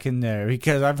him back in there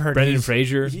because I've heard Brendan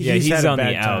Fraser. He's on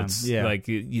the outs. Yeah. Like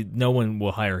no one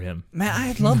will hire him. Man,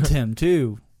 I loved him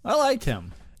too. I liked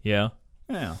him. Yeah.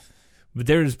 Yeah. But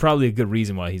there's probably a good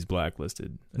reason why he's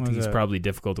blacklisted. I think he's probably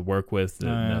difficult to work with.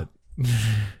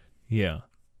 Yeah.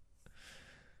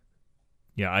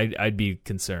 Yeah, I'd be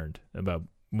concerned about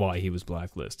why he was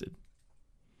blacklisted.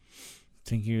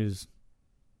 Think he was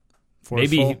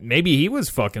forceful? Maybe he was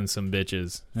fucking some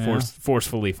bitches. Yeah.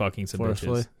 Forcefully fucking some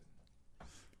bitches.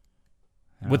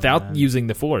 Without using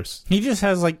the force. He just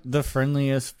has like the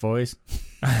friendliest voice.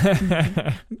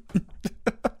 Come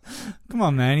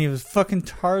on, man. He was fucking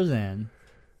Tarzan.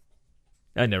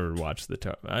 I never watched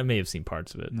I may have seen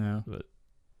parts of it. No. But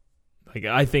like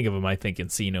I think of him, I think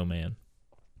Encino Man.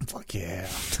 Fuck yeah.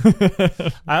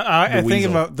 I think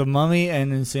about The Mummy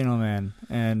and Encino Man.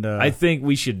 And I think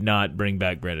we should not bring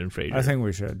back Brendan Fraser. I think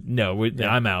we should. No,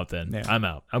 I'm out then. Yeah. I'm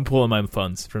out. I'm pulling my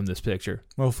funds from this picture.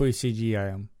 Well, if we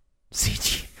CGI him.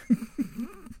 CG.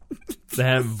 To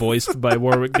have voiced by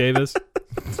Warwick Davis.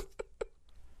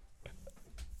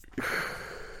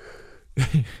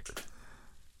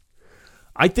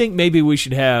 I think maybe we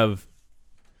should forget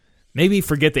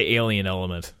the alien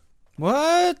element.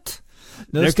 What?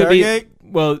 No there Stargate?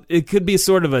 It could be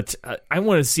sort of I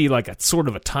want to see like a sort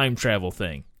of a time travel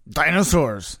thing.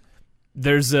 Dinosaurs.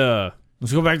 Let's go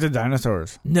back to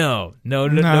dinosaurs. No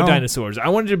dinosaurs. I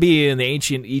wanted to be in the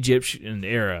ancient Egyptian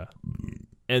era,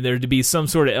 and there to be some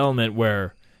sort of element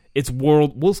where it's we'll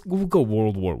go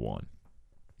World War I.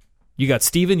 You got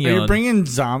Steven Yeun. Are you bringing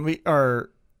zombie or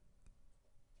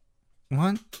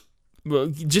what? Well,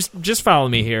 just follow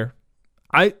me here.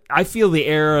 I feel the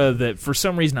era that for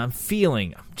some reason I've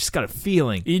just got a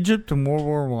feeling. Egypt and World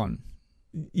War I.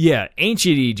 Yeah,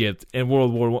 ancient Egypt and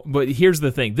World War I. But here's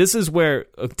the thing. This is where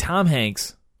Tom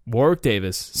Hanks, Warwick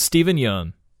Davis, Stephen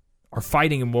Young are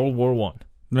fighting in World War I.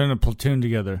 They're in a platoon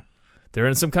together. They're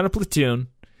in some kind of platoon,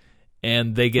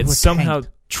 and they get We're somehow tanked. They're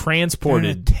in a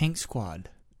transported. tank squad.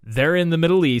 They're in the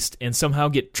Middle East and somehow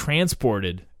get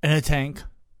transported. In a tank.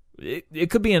 It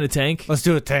could be in a tank. Let's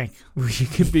do a tank.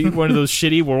 It could be one of those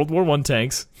shitty World War I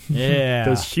tanks. Yeah.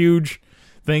 Those huge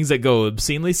things that go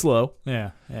obscenely slow.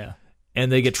 Yeah.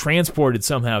 And they get transported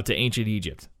somehow to ancient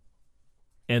Egypt.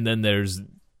 And then there's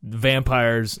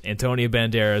vampires, Antonio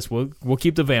Banderas. We'll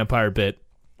keep the vampire bit.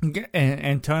 And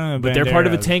Antonio But they're part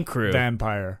of a Banderas' tank crew.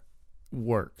 Vampire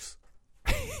works.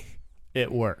 It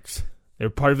works. They're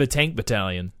part of a tank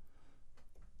battalion.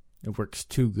 It works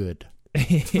too good.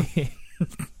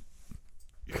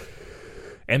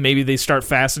 And maybe they start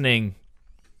fastening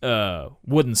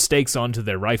wooden stakes onto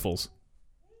their rifles.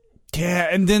 Yeah,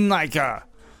 and then like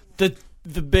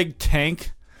the big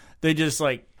tank, they just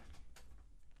like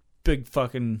big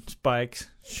fucking spikes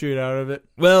shoot out of it.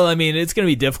 Well, I mean, it's going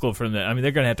to be difficult for them. I mean,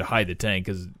 they're going to have to hide the tank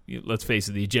because let's face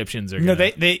it, the Egyptians are. No,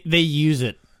 Gonna, they use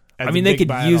it. I mean, they could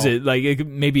use it like it could,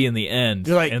 maybe in the end.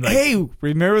 They're like, and, hey,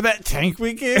 remember that tank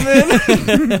we came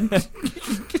in?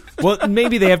 well,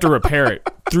 maybe they have to repair it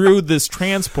through this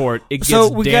transport. It gets So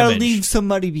we damaged. gotta leave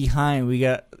somebody behind. We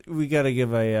gotta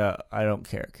give a I don't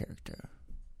care character.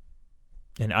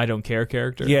 An I don't care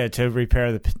character. Yeah, to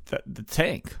repair the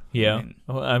tank. Yeah.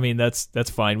 I mean that's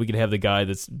fine. We could have the guy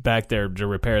that's back there to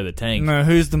repair the tank. No,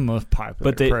 who's the most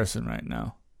popular But they- person right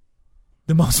now?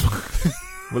 The most.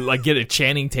 Would, like get a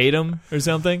Channing Tatum or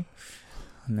something.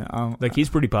 No, Like he's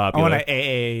pretty I popular. want an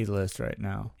AA list right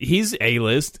now. He's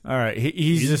A-list. All right,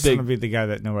 he's just big. gonna be the guy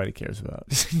that nobody cares about.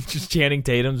 Just Channing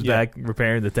Tatum's Yeah. back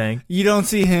repairing the tank. You don't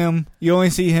see him. You only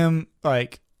see him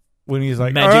like when he's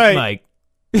like, Magic all right,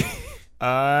 Mike.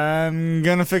 I'm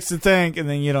gonna fix the tank, and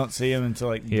then you don't see him until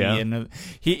like Yeah. the end of.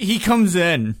 He comes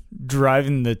in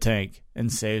driving the tank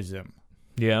and saves them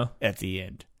Yeah. at the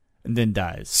end, and then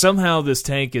dies. Somehow this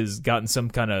tank has gotten some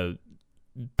kind of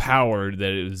power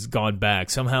that it has gone back.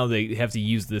 Somehow they have to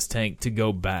use this tank to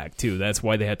go back too. That's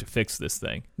why they have to fix this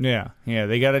thing. Yeah,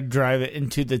 they got to drive it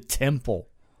into the temple.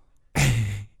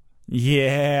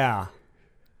 Yeah.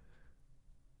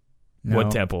 No.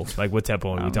 What temple? Like what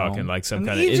temple I are we don't talking? know. Like some An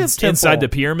kind of Egypt temple. inside the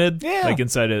pyramid? Yeah. Like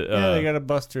inside a. Yeah, they got to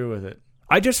bust through with it.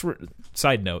 I just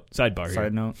sidebar here.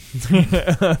 Side note.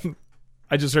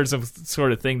 I just heard some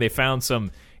sort of thing. They found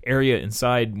some area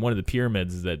inside one of the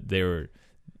pyramids that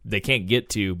they can't get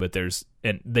to, but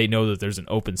and they know that there's an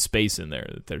open space in there.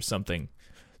 That there's something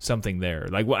there.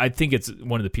 Like I think it's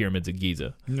one of the pyramids of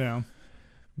Giza, No.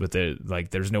 but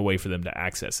there's no way for them to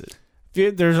access it.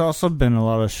 There's also been a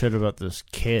lot of shit about this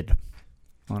kid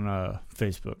on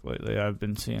Facebook lately. I've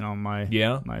been seeing on my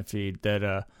my feed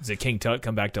that Is it King Tut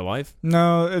come back to life?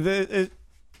 no, they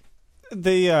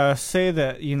say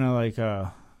that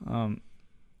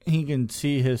he can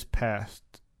see his past.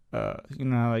 You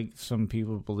know how like some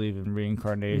people believe in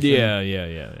reincarnation.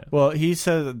 Yeah. Well, he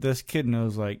says that this kid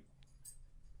knows like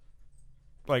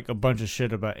a bunch of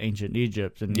shit about ancient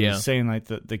Egypt, and Yeah. he's saying like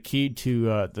the key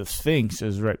to the Sphinx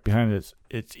is right behind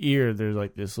its ear. There's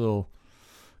like this little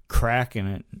crack in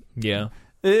it. Yeah.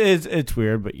 It's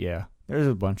weird, but yeah, there's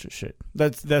a bunch of shit.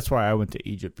 That's why I went to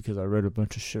Egypt, because I read a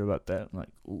bunch of shit about that. I'm like,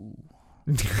 ooh.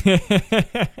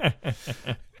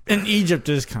 And Egypt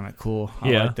is kind of cool. I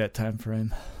Yeah. like that time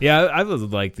frame. Yeah, I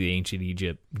would like the ancient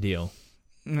Egypt deal.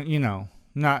 You know,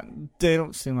 they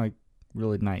don't seem like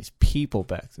really nice people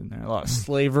back then. There a lot of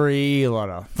slavery, a lot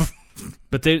of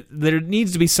But there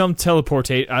needs to be some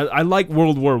teleportation. I like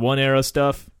World War I era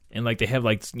stuff, and like they have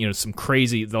like some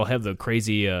crazy. They'll have the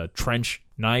crazy trench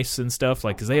knives and stuff,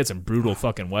 like because they had some brutal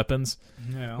fucking weapons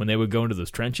when they would go into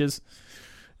those trenches.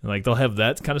 And, like they'll have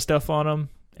that kind of stuff on them,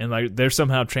 and like they're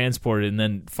somehow transported, and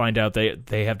then find out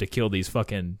they have to kill these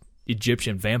fucking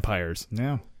Egyptian vampires.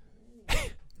 Yeah.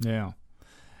 Yeah.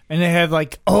 And they have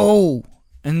like,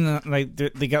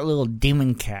 they got little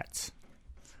demon cats.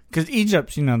 Because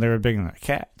Egypt, they were big on their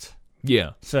cats.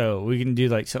 Yeah, So we can do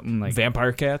like something like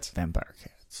vampire cats, vampire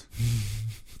cats.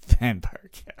 Vampire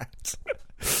cats.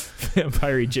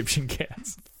 vampire Egyptian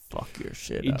cats, Fuck your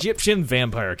shit up. Egyptian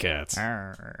vampire cats.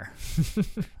 Arr.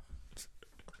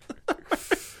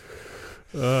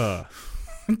 Ugh.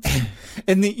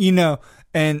 And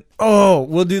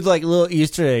we'll do like little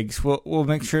Easter eggs. We'll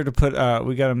make sure to put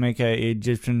we got to make a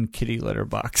Egyptian kitty litter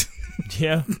box.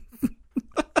 Yeah.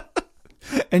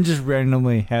 And just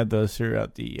randomly have those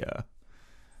throughout the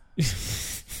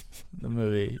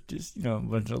movie. Just a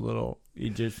bunch of little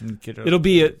Egyptian kitty. It'll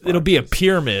be a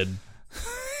pyramid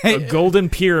a golden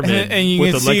pyramid and you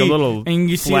with can like see, a little and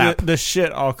you see flap. the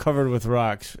shit all covered with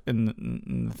rocks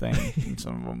in the thing. In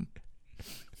some of them.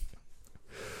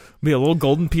 Be a little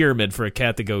golden pyramid for a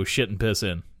cat to go shit and piss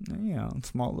in. You know,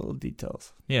 small little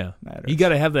details. Yeah, Matters. you got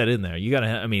to have that in there. You got to.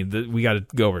 I mean, we got to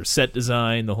go over set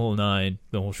design, the whole nine,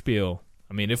 the whole spiel.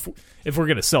 I mean, if we're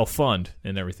gonna self fund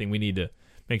and everything, we need to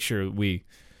make sure we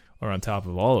are on top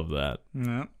of all of that.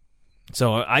 Yeah.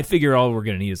 So I figure all we're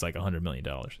gonna need is like $100 million.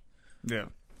 Yeah.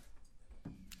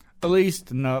 At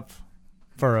least enough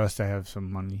for us to have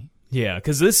some money. Yeah,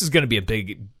 because this is gonna be a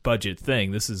big budget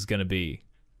thing. There's gonna be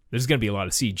a lot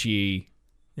of CG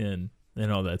and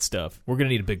all that stuff. We're gonna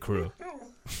need a big crew.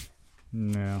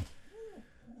 No.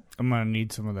 I'm gonna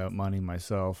need some of that money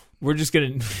myself. We're just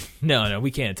gonna no,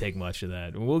 we can't take much of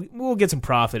that. We'll get some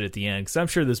profit at the end because I'm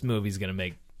sure this movie's gonna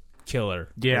make killer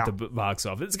at the box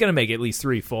office. It's gonna make at least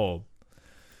 3 full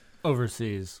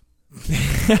Overseas.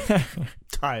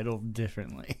 Titled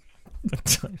differently.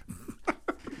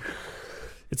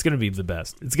 It's gonna be the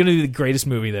best. It's gonna be the greatest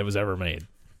movie that was ever made.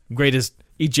 Greatest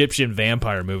Egyptian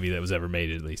vampire movie that was ever made,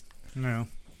 at least. No.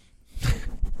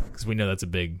 Because we know that's a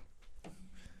big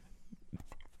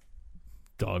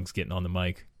dogs getting on the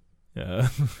mic.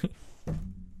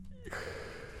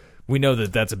 We know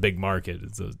that that's a big market.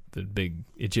 It's the big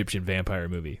Egyptian vampire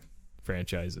movie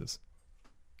franchises.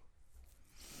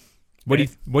 What do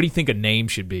you think a name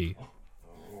should be?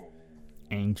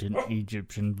 Ancient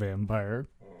Egyptian vampire.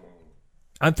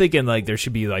 I'm thinking like there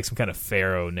should be like some kind of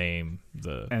pharaoh name,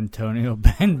 the Antonio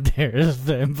Banderas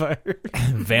vampire.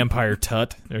 Vampire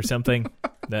Tut or something.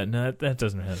 That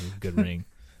doesn't have a good ring.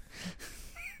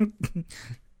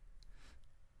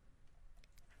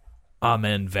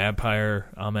 Amen Vampire,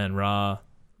 Amen Ra,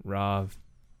 not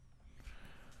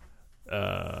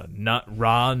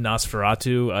Ra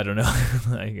Nosferatu. I don't know.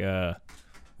 Like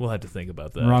we'll have to think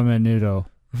about that. Ramen noodle.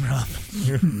 Well,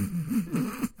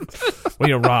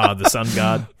 you know, Ra, the sun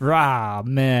god.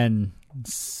 Ramen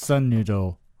sun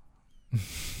noodle.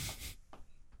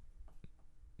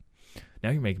 Now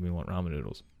you're making me want ramen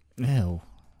noodles. Ew.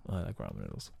 I like ramen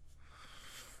noodles.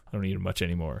 I don't eat them much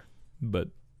anymore, but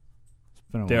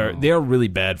Been a they while. are really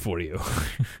bad for you.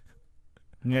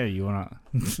 Yeah, you wanna.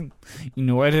 You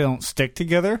know why they don't stick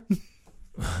together?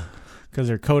 Because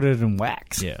they're coated in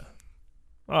wax. Yeah.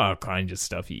 All kinds of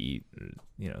stuff you eat.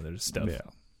 You know, there's stuff. Yeah.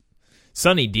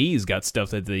 Sunny D's got stuff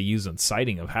that they use on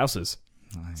siding of houses.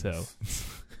 Nice. So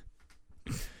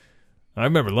I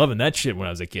remember loving that shit when I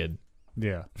was a kid.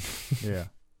 Yeah. Yeah.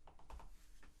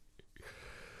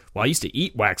 Well, I used to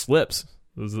eat wax lips.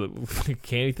 Those are the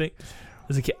candy thing.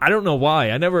 As a kid, I don't know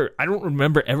why. I don't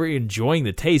remember ever enjoying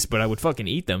the taste, but I would fucking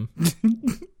eat them.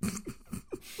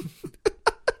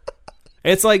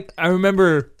 It's like I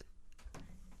remember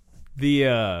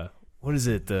the what is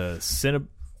it? The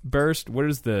Cinnaburst? What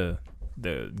is the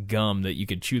gum that you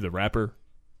could chew the wrapper?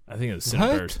 I think it was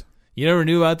Cinnaburst. What? You never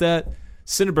knew about that?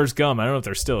 Cinnaburst gum. I don't know if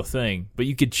they're still a thing, but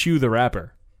you could chew the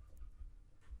wrapper.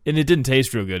 And it didn't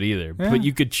taste real good either, Yeah. but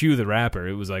you could chew the wrapper.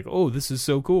 It was like, oh, this is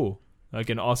so cool. I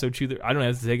can also chew I don't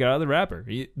have to take it out of the wrapper.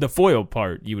 The foil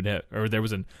part you would have, or there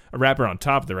was a wrapper on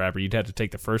top of the wrapper. You'd have to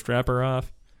take the first wrapper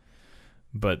off.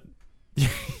 But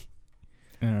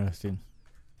Interesting.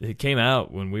 it came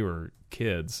out when we were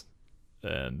kids,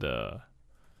 and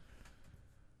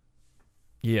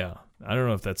yeah, I don't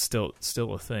know if that's still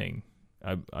a thing.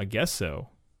 I guess so.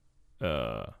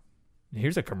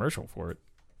 Here's a commercial for it.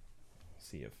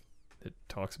 See if it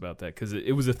talks about that, because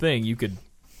it was a thing you could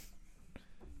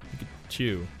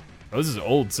chew. Oh, this is an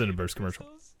old Cinnaburst commercial.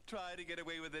 Try to get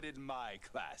away with it in my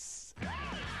class.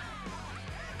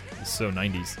 It's so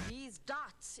 90s. These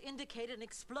dots indicate an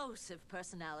explosive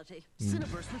personality.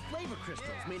 Cinnaburst with flavor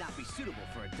crystals may not be suitable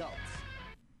for adults.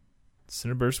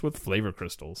 Cinnaburst with flavor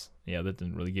crystals. Yeah, that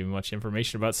didn't really give me much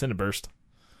information about Cinnaburst.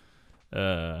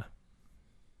 Oh,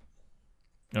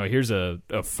 here's a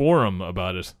forum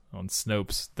about it on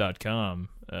Snopes.com.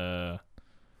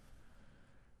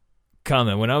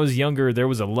 Comment: when I was younger, there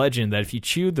was a legend that if you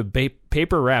chewed the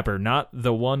paper wrapper, not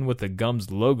the one with the gum's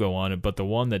logo on it, but the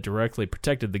one that directly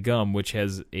protected the gum, which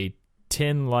has a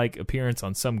tin-like appearance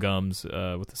on some gums,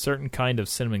 with a certain kind of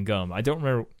cinnamon gum. I don't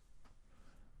remember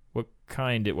what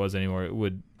kind it was anymore. It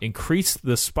would increase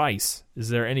the spice. Is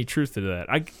there any truth to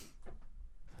that?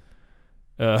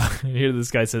 Here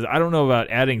this guy says, I don't know about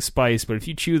adding spice, but if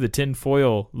you chew the tin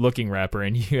foil looking wrapper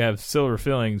and you have silver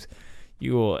fillings,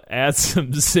 you will add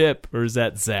some zip, or is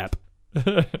that zap?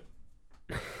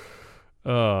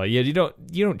 Oh, yeah, you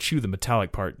don't chew the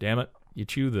metallic part, damn it. You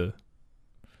chew the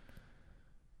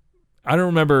I don't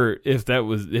remember if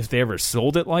they ever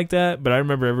sold it like that, but I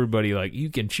remember everybody like,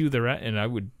 you can chew the rat, and I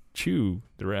would chew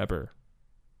the rapper.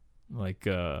 Like,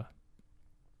 I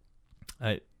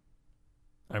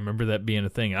remember that being a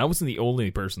thing. I wasn't the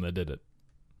only person that did it.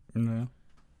 No.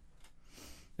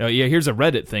 Oh, yeah, here's a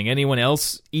Reddit thing. Anyone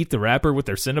else eat the wrapper with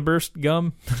their Cinnaburst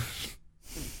gum?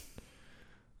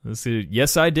 Let's see.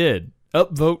 Yes, I did.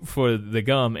 Upvote for the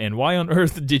gum. And why on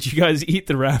earth did you guys eat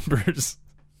the wrappers?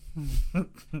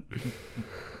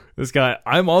 This guy,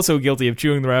 I'm also guilty of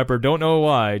chewing the wrapper. Don't know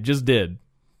why. Just did.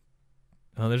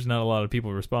 Oh, there's not a lot of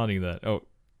people responding to that. Oh,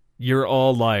 you're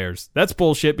all liars. That's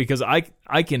bullshit because I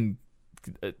can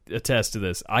attest to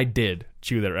this. I did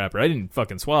chew that wrapper. I didn't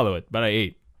fucking swallow it, but I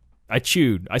ate. I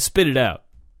chewed. I spit it out.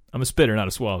 I'm a spitter, not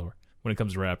a swallower when it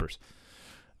comes to wrappers.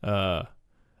 I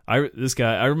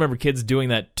remember kids doing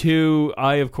that too.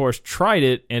 I, of course, tried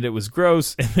it, and it was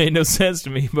gross. It made no sense to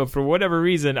me, but for whatever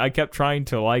reason, I kept trying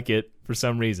to like it for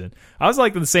some reason. I was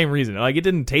like the same reason. Like, it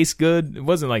didn't taste good. It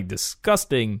wasn't, like,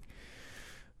 disgusting,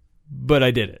 but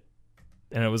I did it.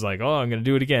 And it was like, oh, I'm going to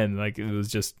do it again. Like, it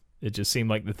just seemed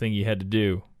like the thing you had to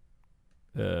do.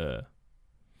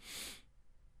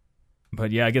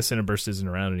 But yeah, I guess Cinnaburst isn't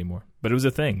around anymore. But it was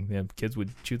a thing. Yeah, kids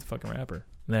would chew the fucking wrapper.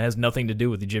 And that has nothing to do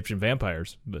with Egyptian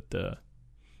vampires. But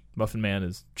Muffin Man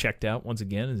is checked out once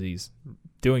again as he's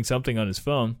doing something on his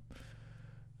phone.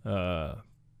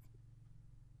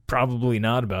 Probably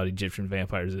not about Egyptian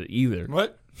vampires either.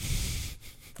 What?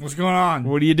 What's going on?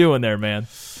 What are you doing there, man?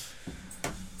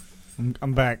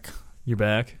 I'm back. You're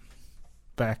back?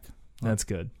 Back. That's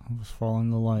good. I was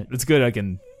following the light. It's good I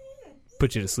can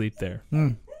put you to sleep there.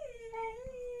 Mm.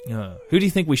 Who do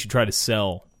you think we should try to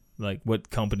sell? Like,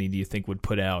 what company do you think would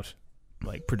put out,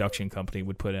 like, production company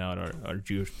would put out our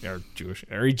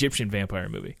Egyptian vampire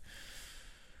movie?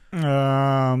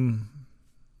 I mean,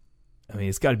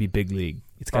 it's got to be big league.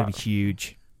 It's got to be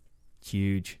huge.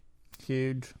 Huge.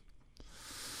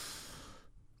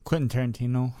 Quentin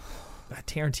Tarantino.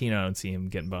 Tarantino, I don't see him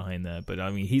getting behind that, but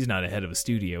I mean, he's not ahead of a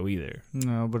studio either.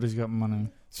 No, but he's got money.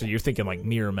 So you're thinking like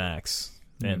Miramax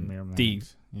and Miramax. the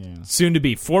Yeah.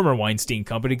 soon-to-be former Weinstein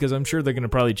Company, because I'm sure they're going to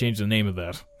probably change the name of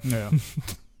that. Yeah.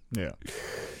 Yeah.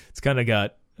 It's kind of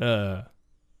got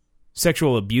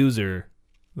sexual abuser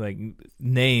like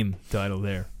name title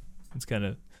there. It's kind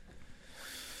of,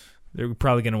 they're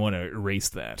probably going to want to erase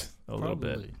that a little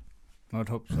bit. I would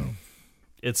hope so.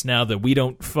 It's now the We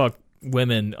Don't Fuck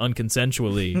Women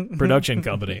Unconsensually production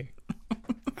company.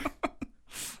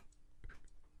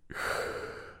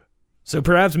 So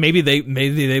perhaps maybe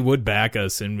they would back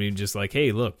us and be just like,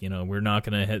 hey, look, we're not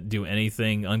going to do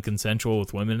anything unconsensual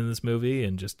with women in this movie,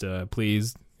 and just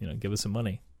please, give us some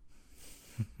money.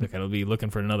 Like, I'll be looking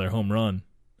for another home run,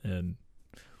 and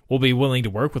we'll be willing to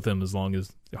work with them as long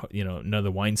as none of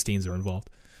the Weinsteins are involved.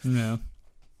 Yeah.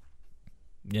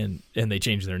 And they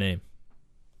change their name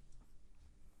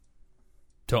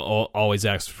to always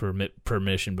ask for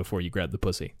permission before you grab the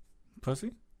pussy.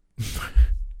 Pussy?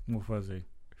 What pussy?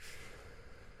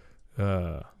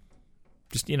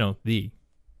 Just yeah,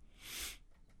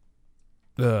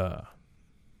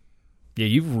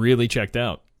 you've really checked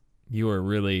out. You are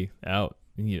really out.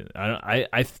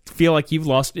 I feel like you've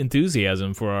lost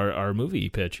enthusiasm for our movie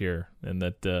pitch here, and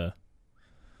that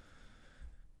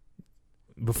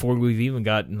before we've even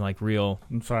gotten like real.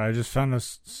 I'm sorry, I just found a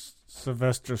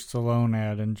Sylvester Stallone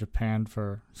ad in Japan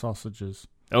for sausages.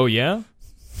 Oh yeah.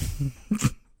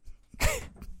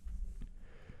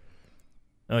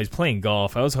 Oh, he's playing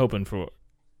golf. I was hoping for.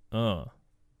 Oh,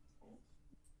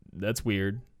 that's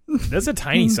weird. That's a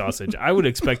tiny sausage. I would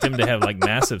expect him to have like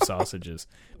massive sausages.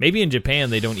 Maybe in Japan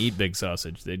they don't eat big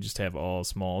sausage. They just have all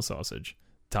small sausage.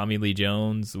 Tommy Lee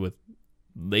Jones with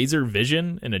laser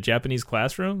vision in a Japanese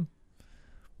classroom?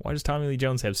 Why does Tommy Lee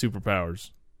Jones have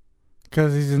superpowers?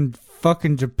 Because he's in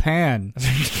fucking Japan.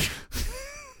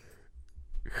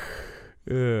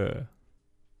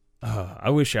 I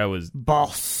wish I was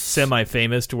boss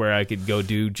semi-famous to where I could go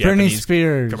do Japanese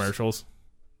commercials.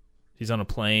 She's on a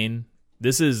plane.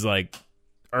 This is like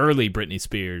early Britney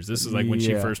Spears. This is like when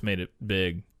she first made it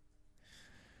big.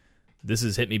 This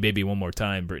is Hit Me Baby One More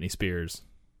Time, Britney Spears.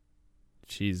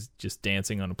 She's just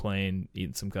dancing on a plane,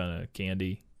 eating some kind of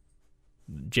candy.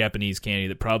 Japanese candy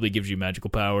that probably gives you magical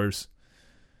powers.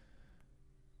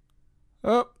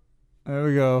 Oh, there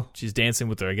we go. She's dancing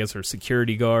with her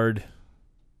security guard.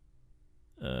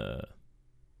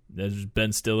 There's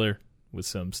Ben Stiller with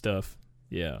some stuff.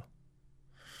 Yeah.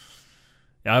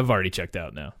 I've already checked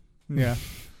out now. Yeah.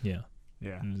 Yeah.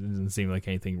 Yeah. It doesn't seem like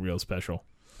anything real special.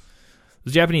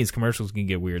 Those Japanese commercials can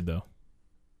get weird, though.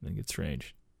 They get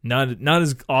strange. Not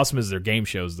as awesome as their game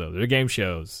shows, though. Their game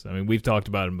shows, I mean, we've talked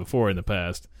about them before in the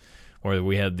past, where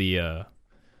we had the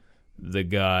the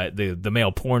guy, the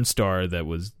male porn star that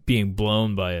was being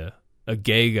blown by a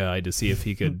gay guy to see if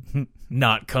he could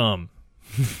not come,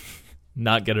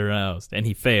 not get aroused, and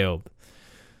he failed.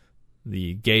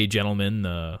 The gay gentleman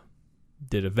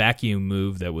did a vacuum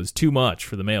move that was too much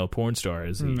for the male porn star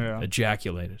as he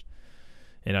ejaculated,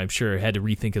 and I'm sure had to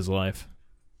rethink his life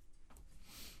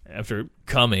after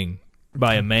coming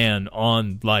by a man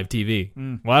on live TV.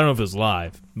 Well, I don't know if it was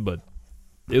live, but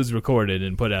it was recorded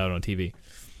and put out on TV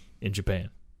in Japan.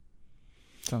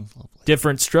 Sounds lovely.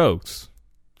 Different strokes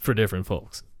for different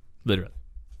folks, literally.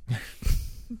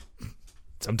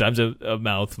 Sometimes a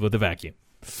mouth with a vacuum.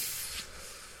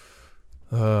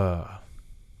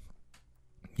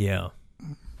 Yeah.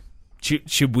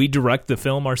 Should we direct the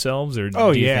film ourselves, or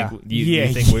Oh, do you yeah. think, you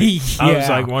think we? I was Yeah.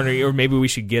 like wondering, or maybe we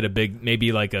should get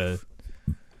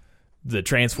the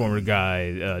Transformer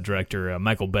guy, director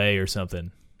Michael Bay or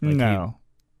something. Like No,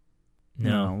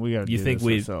 no. we got to You do think this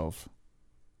we- ourselves.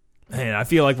 Man, I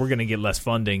feel like we're gonna get less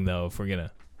funding though if we're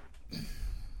gonna.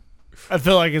 I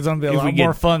feel like it's gonna be a If we lot get-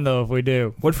 more fun though if we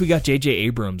do. What if we got J.J.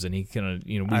 Abrams and he kind of,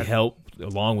 we help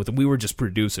along with him? We were just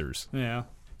producers. Yeah.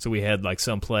 So we had like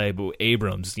some play, but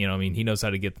Abrams, he knows how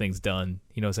to get things done.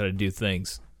 He knows how to do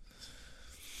things.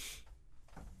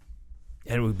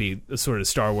 And it would be a sort of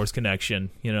Star Wars connection,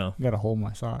 Got a hole in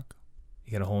my sock.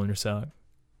 You got a hole in your sock.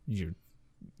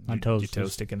 My toes. Your toe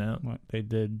sticking out. What they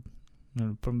did. I'm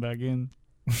gonna put them back in.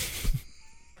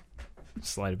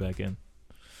 Slide it back in.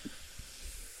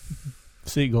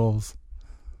 Seagulls.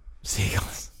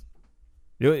 Seagulls.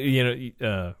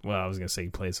 Well, I was gonna say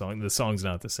play a song. The song's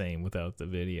not the same without the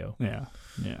video. Yeah.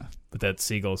 Yeah. But that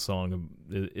Seagull song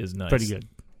is nice. Pretty good.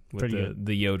 With Pretty good.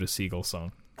 The Yoda Seagull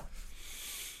song.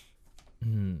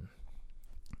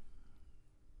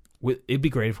 It'd be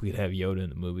great if we could have Yoda in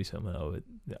the movie somehow. But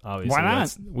obviously, Why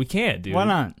not? We can't, dude. Why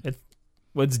not?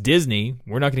 It's Disney.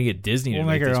 We're not going to get Disney We'll to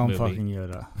make our this own movie. fucking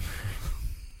Yoda.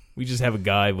 We just have a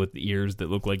guy with ears that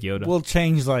look like Yoda. We'll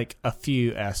change like a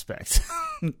few aspects.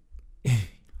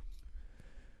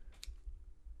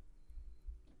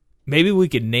 Maybe we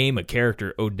could name a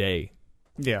character O'Day,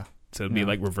 Yeah. so it'd be Yeah.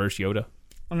 like reverse Yoda.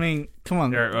 I mean, come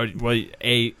on.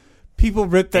 People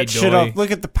rip that shit Adoy. off. Look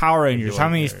at the Power Rangers. How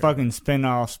many Adoy. fucking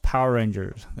spin-offs Power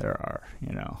Rangers there are,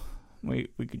 We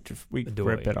could Adoy.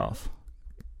 rip it off.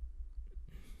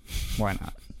 Why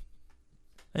not?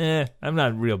 I'm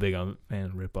not real big on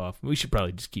fan rip off. We should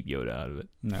probably just keep Yoda out of it.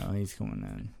 No, he's coming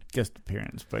in. Guest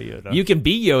appearance by Yoda. You can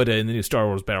be Yoda in the new Star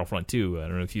Wars Battlefront 2. I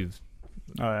don't know if you've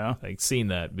Oh yeah. seen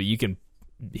that, but you can.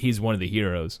 He's one of the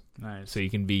heroes, Nice. so you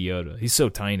can be Yoda. He's so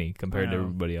tiny compared to Wow.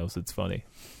 everybody else. It's funny.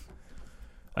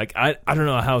 Like I don't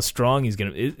know how strong he's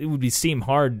gonna. It would seem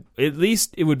hard. At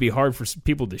least it would be hard for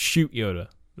people to shoot Yoda.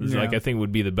 It's Yeah. Like I think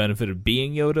would be the benefit of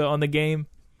being Yoda on the game.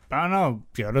 I don't know.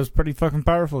 Yoda's pretty fucking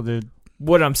powerful, dude.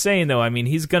 What I'm saying though, I mean,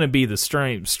 he's gonna be the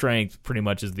strength pretty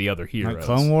much as the other heroes. Like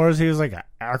Clone Wars, he was like an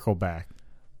acrobat,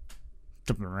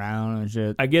 jumping around and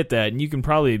shit. I get that, and you can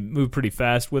probably move pretty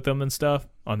fast with him and stuff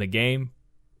on the game.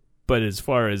 But as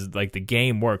far as like the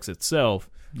game works itself,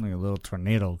 Like a little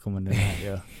tornado coming in at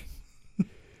you.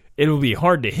 it will be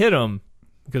hard to hit him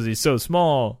because he's so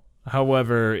small.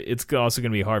 However, it's also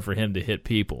going to be hard for him to hit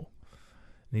people.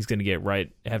 And he's going to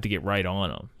have to get right on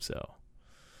them. So,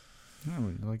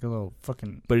 Like a little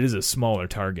fucking. but it is a smaller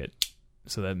target,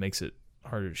 so that makes it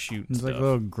harder to shoot. And He's like a stuff.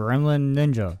 little gremlin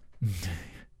ninja.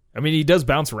 I mean, he does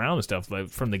bounce around and stuff. Like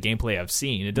from the gameplay I've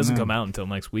seen, it doesn't Yeah. come out until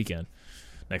next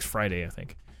Friday, I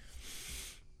think.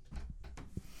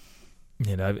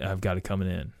 And I've got it coming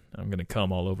in. I'm going to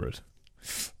come all over it.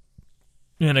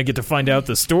 And I get to find out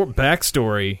the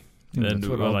backstory Yeah, and that's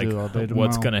what I'll do all day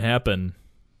what's tomorrow. going to happen.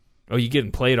 Oh, you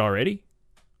getting played already?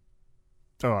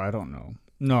 Oh, I don't know.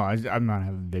 No, I'm not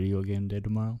having video game day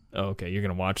tomorrow. Oh, okay. You're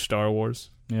going to watch Star Wars?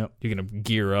 Yep. You're going to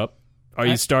gear up? Are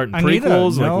you I- starting I need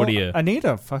prequels? no, What do you... I need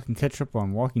to fucking catch up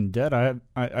on Walking Dead. I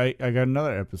got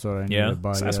another episode I need Yeah, to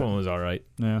buy. so that's yet. one was all right.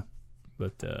 Yeah.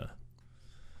 But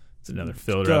it's another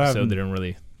filler Still episode. haven't- They didn't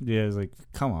really... Yeah, it's like,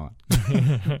 come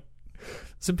on.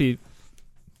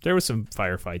 There was some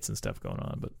firefights and stuff going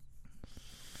on, but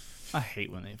I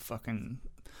hate when they fucking.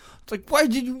 It's like, why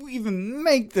did you even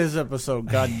make this episode?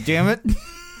 God damn it!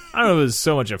 I don't know if it was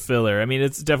so much a filler. I mean,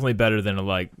 it's definitely better than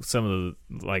like some of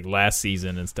the like last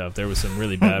season and stuff. There was some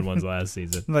really bad ones last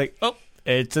season. Like, oh,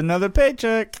 it's another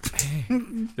paycheck.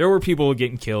 There were people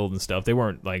getting killed and stuff. They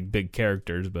weren't like big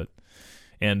characters,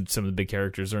 and some of the big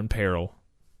characters are in peril.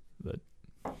 But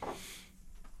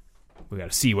we got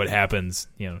to see what happens,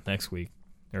 next week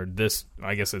or this.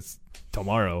 I guess it's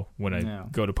tomorrow when I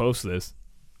go to post this.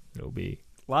 It'll be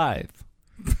Live.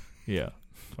 yeah.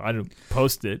 I don't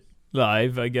post it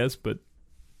live, I guess, but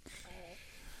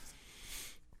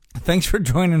Thanks for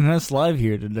joining us live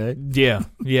here today.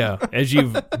 Yeah. As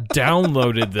you've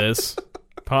downloaded this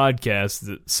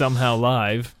podcast somehow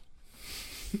live.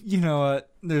 You know what?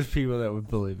 There's people that would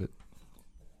believe it.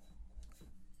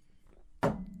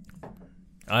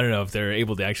 I don't know if they're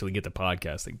able to actually get the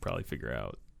podcast. They can probably figure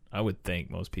out. I would think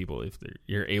most people, if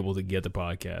you're able to get the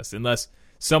podcast, unless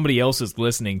somebody else is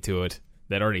listening to it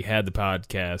that already had the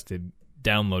podcast and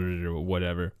downloaded it or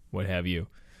whatever, what have you,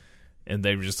 and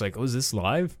they were just like, "Oh, is this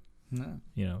live?" No.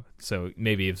 You know, so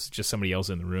maybe it's just somebody else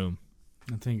in the room.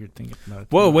 I think you're thinking about it.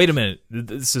 Whoa, wait a minute!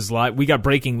 This is live. We got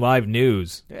breaking live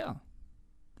news. Yeah.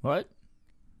 What?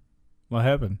 What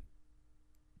happened?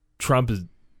 Trump has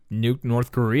nuked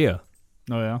North Korea.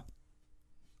 Oh, yeah?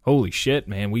 Holy shit,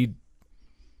 man!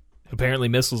 Apparently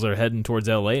missiles are heading towards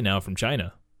LA now from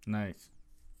China. Nice.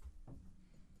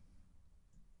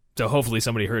 So hopefully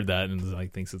somebody heard that and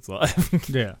like thinks it's live.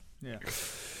 Yeah.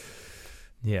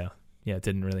 Yeah, it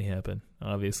didn't really happen,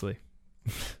 obviously.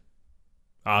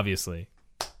 Obviously.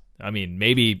 I mean,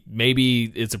 maybe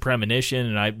it's a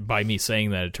premonition, and by me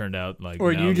saying that, it turned out like...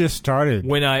 Or you just started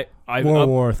when I World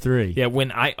War III. Yeah,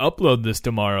 when I upload this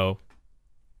tomorrow,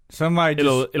 somebody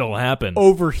just it'll happen.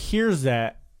 overhears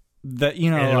that you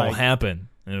know, and it'll like, happen.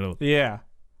 And yeah.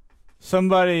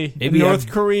 Somebody Maybe in North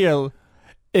Korea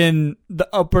in the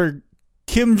upper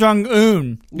Kim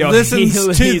Jong-un listens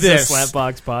to he's this. a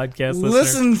Slapbox podcast listener.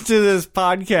 Listens to this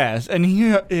podcast, and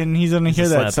he's going to hear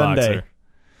that Sunday. Slapboxer.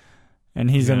 And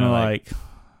he's going to like,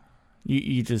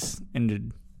 you just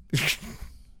ended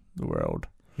the world.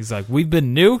 He's like, we've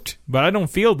been nuked, but I don't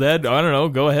feel dead. I don't know.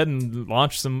 Go ahead and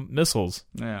launch some missiles.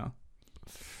 Yeah.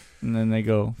 And then they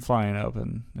go flying up,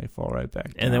 and they fall right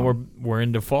back down. And then we're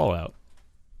into Fallout.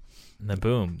 And then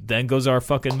boom. Then goes our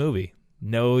fucking movie.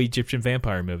 No Egyptian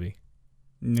vampire movie.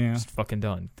 Yeah. Just fucking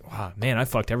done. Wow, man, I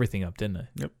fucked everything up, didn't I?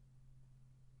 Yep.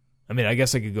 I mean, I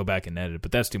guess I could go back and edit it,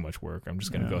 but that's too much work. I'm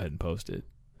just going to go ahead and post it.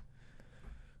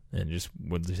 And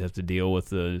we'll just have to deal with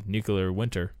the nuclear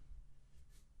winter.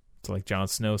 It's like Jon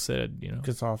Snow said, you know.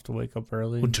 Because I'll have to wake up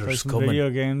early, Winter play is some coming. video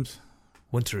games,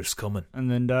 Winter is coming. and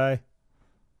then die.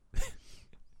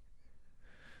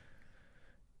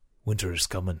 Winter is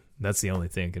coming. That's the only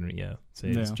thing I can, say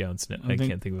it's Yeah. Jon Snow. I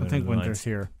can't think of it. I think winter's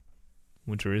here.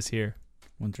 Winter is here.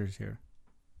 Winter's here.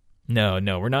 No,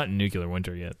 we're not in nuclear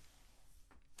winter yet.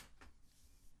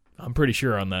 I'm pretty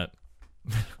sure on that.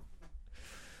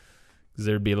 Because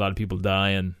there'd be a lot of people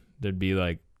dying. There'd be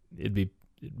it'd be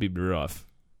rough.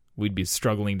 We'd be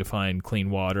struggling to find clean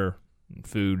water and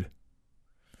food.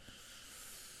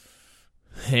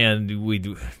 And we'd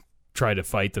try to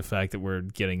fight the fact that we're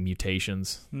getting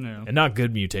mutations. No. And not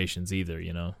good mutations either,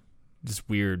 you know. Just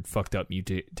weird, fucked up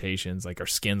mutations. Like our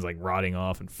skin's like rotting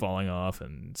off and falling off,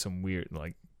 and some weird,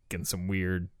 like getting some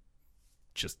weird,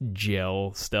 just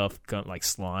gel stuff, like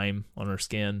slime on our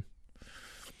skin.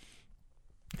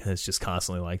 And it's just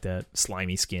constantly like that.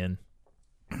 Slimy skin.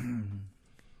 I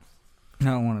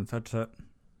don't want to touch that.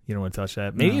 You don't want to touch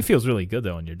that? Maybe No. it feels really good,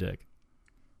 though, on your dick.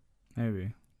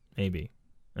 Maybe. Maybe.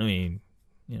 I mean,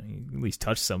 you at least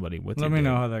touch somebody with Let your me dick.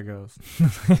 know how that goes.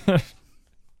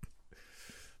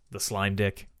 The slime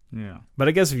dick. Yeah. But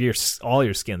I guess if all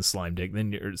your skin's slime dick,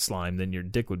 then your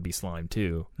dick would be slime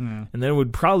too. Yeah. And then it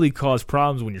would probably cause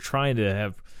problems when you're trying to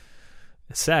have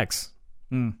sex.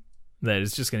 Mm. That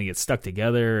it's just going to get stuck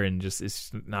together and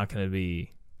it's not going to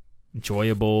be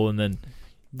enjoyable, and then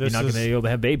you're not going to be able to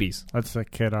have babies. That's the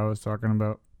kid I was talking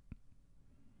about.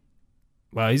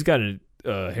 Wow, he's got a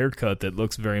haircut that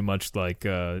looks very much like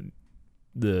the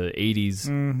 80s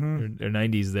Mm-hmm. or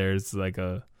 90s there. It's like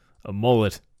a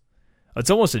mullet. It's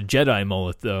almost a Jedi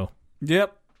mullet, though.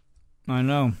 Yep. I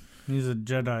know. He's a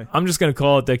Jedi, I'm just going to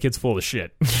call it that kid's full of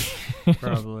shit.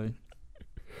 probably.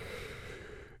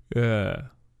 Yeah.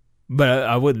 But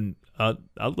I wouldn't. I'd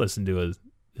listen to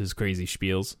his crazy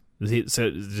spiels. Does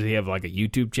he have like a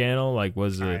YouTube channel? Like,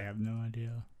 I have no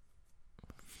idea.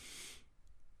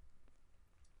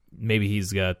 Maybe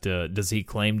he's got. Does he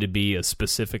claim to be a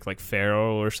specific like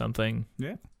pharaoh or something?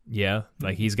 Yeah. Yeah,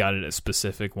 like he's got a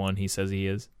specific one. He says he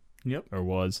is. Yep. Or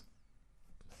was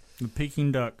The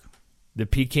Peking duck. the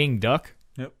Peking duck?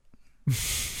 Yep.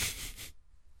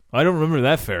 I don't remember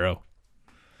that pharaoh.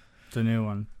 It's a new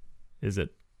one. Is it?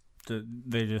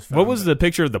 They just. What was the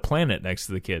picture of the planet next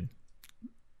to the kid?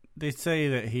 They say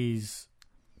that his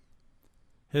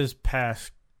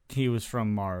past, he was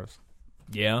from Mars.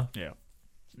 Yeah. Yeah.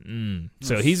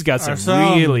 So he's got some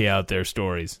Some- really out there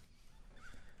stories.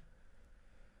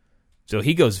 So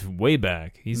he goes way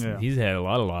back. He's had a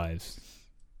lot of lives.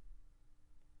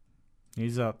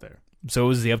 He's out there. So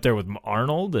was he up there with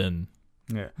Arnold and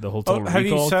Yeah. the whole Total have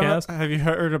Recall cast? Have you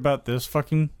heard about this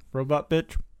fucking robot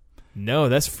bitch? No,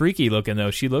 that's freaky looking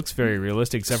though. She looks very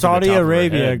realistic. Except Saudi for the top Arabia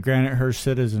of her head. granted her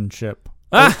citizenship.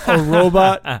 A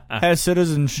robot has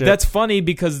citizenship. That's funny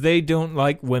because they don't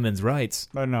like women's rights.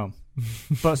 I know.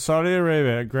 But Saudi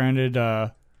Arabia granted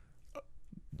a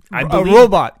believe-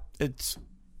 robot its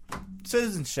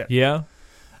citizenship. Yeah.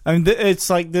 I mean, it's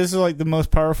like this is like the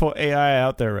most powerful AI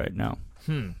out there right now.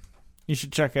 You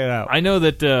should check it out. I know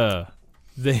that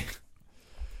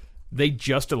they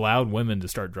just allowed women to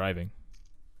start driving,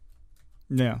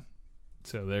 Yeah.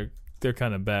 so they're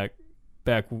kind of back.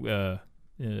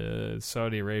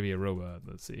 Saudi Arabia robot.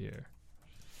 Let's see here.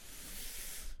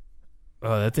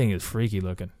 Oh, that thing is freaky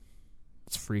looking.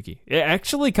 It's freaky. It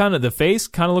actually, the face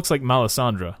kind of looks like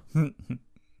Melisandre.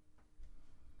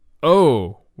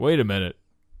 Oh, wait a minute.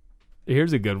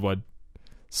 Here's a good one.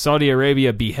 Saudi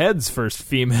Arabia beheads first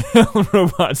female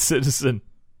robot citizen.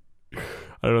 I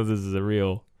don't know if this is a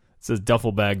real... It says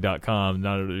duffelbag.com,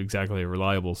 not exactly a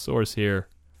reliable source here.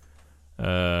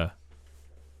 In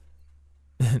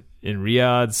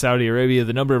Riyadh, Saudi Arabia,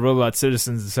 the number of robot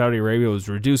citizens in Saudi Arabia was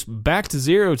reduced back to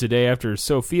 0 today after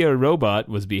Sophia Robot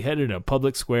was beheaded in a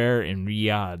public square in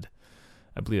Riyadh.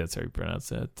 I believe that's how you pronounce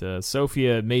that.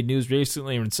 Sophia made news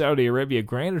recently when Saudi Arabia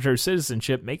granted her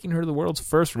citizenship, making her the world's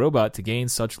first robot to gain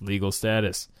such legal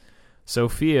status.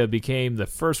 Sophia became the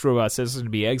first robot citizen to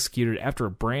be executed after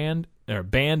a band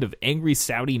of angry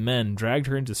Saudi men dragged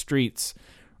her into streets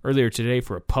earlier today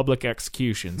for a public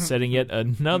execution, setting yet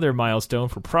another milestone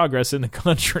for progress in the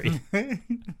country.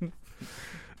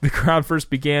 The crowd first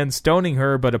began stoning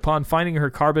her, but upon finding her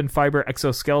carbon fiber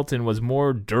exoskeleton was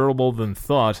more durable than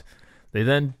thought, they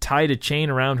then tied a chain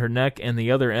around her neck and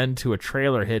the other end to a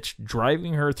trailer hitch,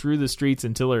 driving her through the streets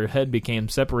until her head became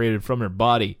separated from her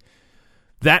body.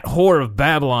 That whore of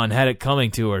Babylon had it coming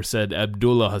to her, said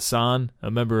Abdullah Hassan, a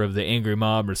member of the angry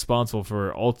mob responsible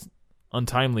for her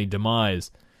untimely demise.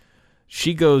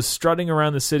 She goes strutting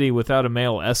around the city without a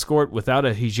male escort, without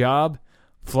a hijab,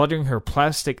 fluttering her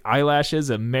plastic eyelashes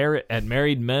at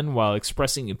married men while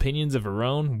expressing opinions of her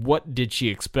own. What did she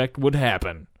expect would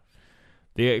happen?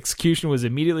 The execution was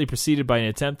immediately preceded by an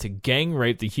attempt to gang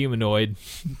rape the humanoid.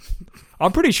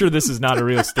 I'm pretty sure this is not a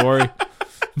real story,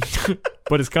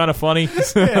 but it's kind of funny.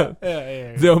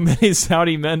 Yeah. Though many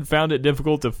Saudi men found it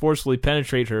difficult to forcefully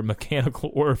penetrate her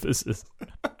mechanical orifices.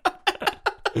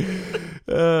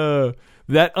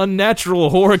 That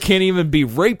unnatural whore can't even be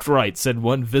raped right, said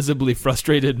one visibly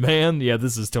frustrated man. Yeah,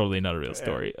 this is totally not a real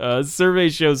story. Survey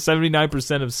shows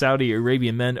 79% of Saudi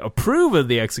Arabian men approve of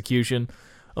the execution,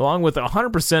 along with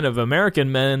 100% of American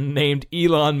men named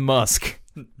Elon Musk.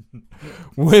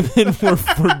 Women were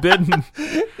forbidden.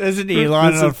 Isn't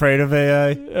Elon afraid of AI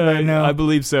right now? I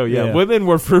believe so, yeah. Yeah. Women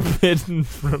were forbidden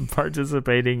from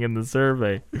participating in the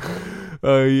survey.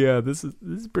 Yeah, this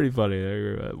is pretty funny.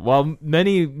 While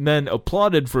many men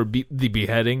applauded for the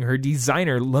beheading, her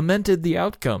designer lamented the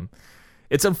outcome.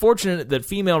 It's unfortunate that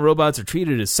female robots are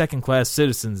treated as second-class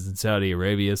citizens in Saudi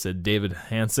Arabia, said David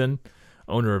Hansen,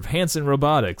 owner of Hansen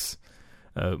Robotics.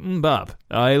 Bob,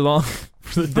 I long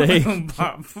for the day.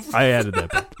 I added that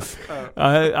part.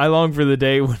 I long for the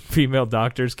day when female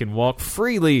doctors can walk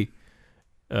freely.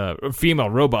 Female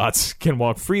robots can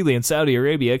walk freely in Saudi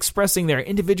Arabia, expressing their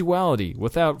individuality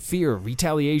without fear of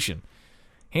retaliation.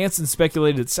 Hansen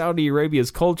speculated that Saudi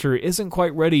Arabia's culture isn't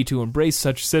quite ready to embrace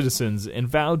such citizens and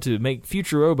vowed to make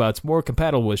future robots more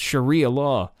compatible with Sharia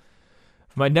law.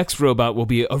 My next robot will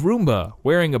be a Roomba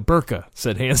wearing a burqa,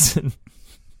 said Hansen.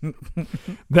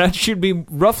 That should be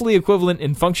roughly equivalent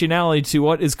in functionality to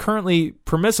what is currently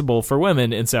permissible for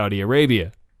women in Saudi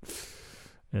Arabia.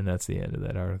 And that's the end of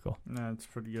that article. That's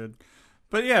pretty good.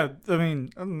 But yeah, I mean,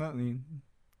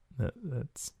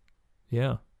 That's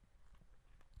yeah.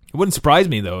 It wouldn't surprise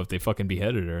me though if they fucking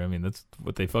beheaded her. I mean, that's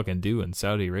what they fucking do in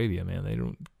Saudi Arabia, man. They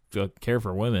don't care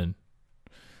for women.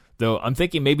 Though I'm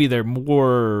thinking maybe they're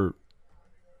more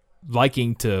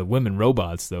liking to women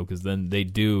robots though, because then they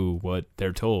do what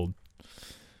they're told,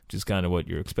 which is kind of what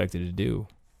you're expected to do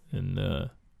in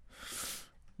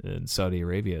Saudi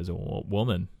Arabia as a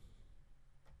woman,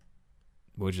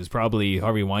 which is probably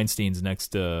Harvey Weinstein's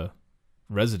next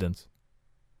residence.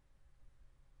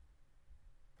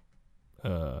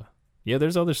 Yeah,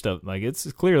 there's other stuff. Like,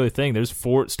 it's clearly a thing. There's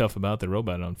stuff about the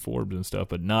robot on Forbes and stuff,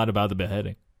 but not about the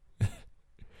beheading.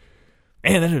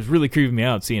 Man, that is really creeping me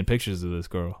out seeing pictures of this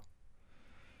girl.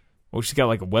 Well, she's got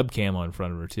like a webcam on in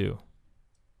front of her, too.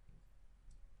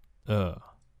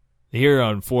 Here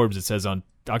on Forbes, it says on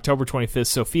October 25th,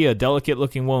 Sophia, a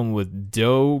delicate-looking woman with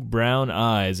doe brown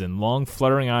eyes and long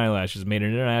fluttering eyelashes, made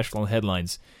international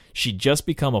headlines. She'd just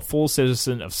become a full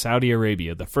citizen of Saudi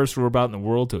Arabia, the first robot in the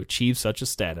world to achieve such a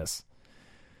status.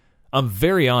 I'm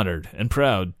very honored and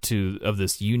proud of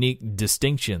this unique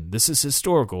distinction. This is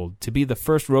historical, to be the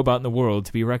first robot in the world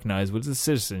to be recognized with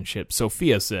citizenship,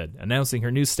 Sophia said, announcing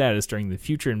her new status during the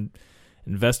Future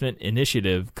Investment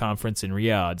Initiative conference in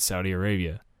Riyadh, Saudi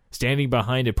Arabia. Standing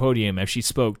behind a podium as she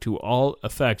spoke, to all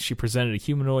effects, she presented a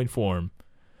humanoid form.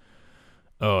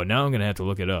 Oh, now I'm going to have to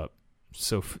look it up.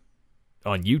 So,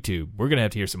 on YouTube, we're going to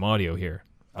have to hear some audio here.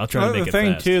 I'll try to make it fast. The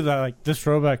thing, too, that like this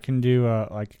robot can do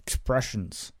like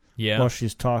expressions while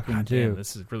she's talking, God, too. Damn,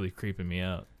 this is really creeping me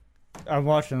out. I'm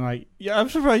watching like, I'm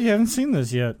surprised you haven't seen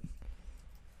this yet.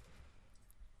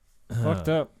 Fucked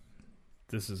up.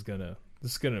 This is gonna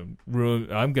ruin.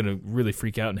 I'm gonna really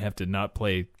freak out and have to not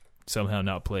play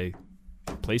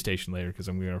PlayStation later because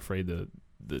I'm afraid the.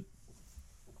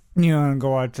 You want to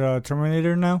go watch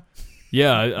Terminator now?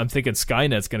 Yeah, I'm thinking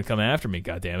Skynet's gonna come after me.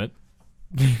 God damn it!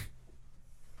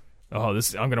 Oh,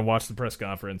 I'm gonna watch the press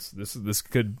conference. This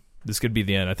could be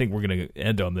the end. I think we're gonna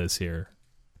end on this here.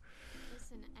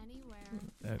 Listen anywhere,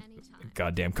 anytime.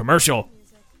 Goddamn commercial!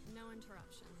 Music, no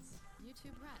interruptions.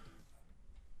 YouTube Red.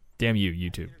 Damn you,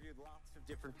 YouTube. Interviewed lots of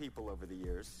different people over the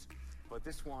years, but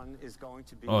this one is going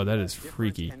to be that is different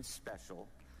freaky. and special.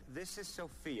 This is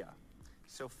Sophia.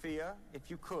 Sophia, if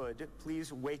you could,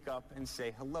 please wake up and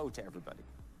say hello to everybody.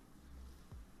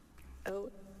 Oh,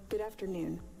 good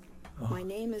afternoon. My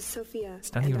name is Sophia.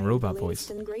 It's not even robot the voice.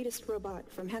 latest and greatest robot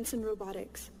from Hanson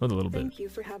Robotics. With a little bit. Thank you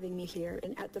for having me here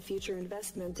and at the Future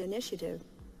Investment Initiative.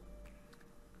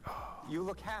 You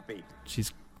look happy.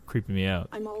 She's creeping me out.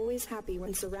 I'm always happy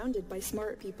when surrounded by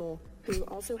smart people who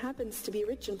also happens to be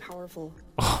rich and powerful.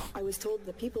 I was told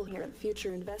the people here at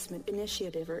Future Investment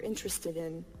Initiative are interested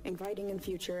in inviting in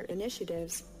future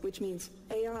initiatives, which means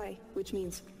AI, which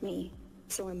means me.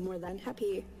 So I'm more than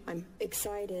happy. I'm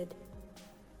excited.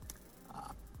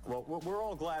 Well, we're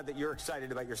all glad that you're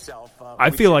excited about yourself.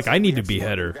 I feel like I need to be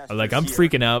header. Like I'm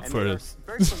freaking out for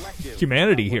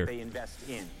humanity here.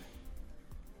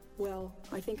 Well,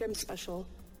 I think I'm special.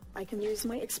 I can use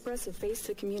my expressive face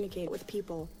to communicate with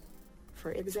people.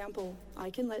 For example, I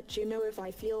can let you know if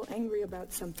I feel angry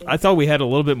about something. I thought we had a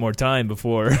little bit more time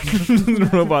before the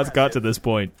robots got to this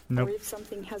point. Or if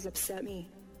something has upset me.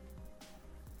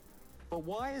 But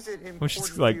why is it important Well, she's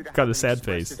for you to like got have a an sad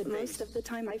face. expressive But most of the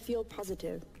time I feel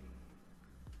positive.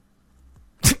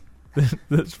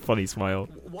 That's a funny smile.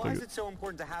 Why is it so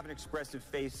important to have an expressive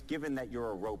face given that you're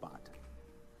a robot?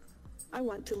 I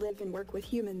want to live and work with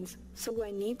humans, so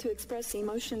I need to express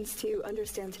emotions to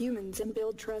understand humans and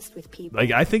build trust with people.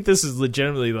 Like I think this is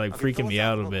legitimately like Okay, freaking me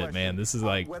out a philosophical bit, question. man. This is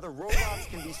like whether robots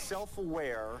can be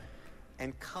self-aware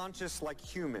and conscious like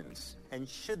humans, and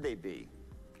should they be?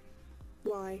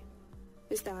 Why?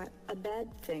 Is that a bad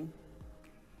thing?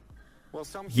 Well,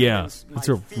 some Yeah, humans it's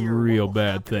might a fear real what will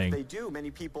bad happen thing. If they do.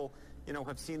 Many people,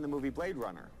 have seen the movie Blade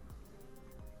Runner.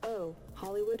 Oh,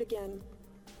 Hollywood again.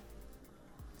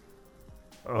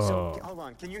 So, hold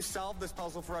on. Can you solve this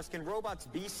puzzle for us? Can robots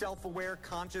be self-aware,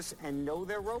 conscious, and know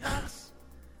they're robots?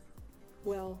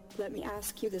 Well, let me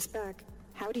ask you this back.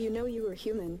 How do you know you are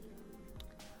human?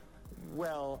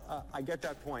 Well, I get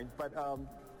that point, but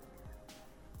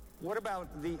what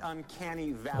about the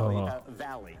uncanny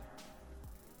valley?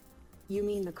 You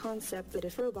mean the concept that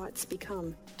if robots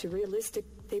become too realistic,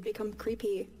 they become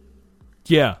creepy?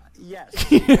 yeah, Yes.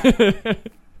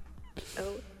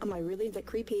 Oh, am I really that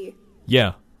creepy?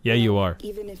 yeah, you are.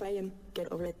 Even if I am, get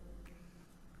over it.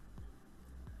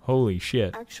 Holy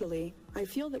shit. Actually, I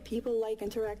feel that people like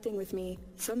interacting with me,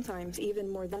 sometimes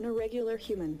even more than a regular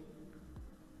human.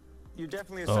 You're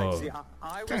definitely a sight to see.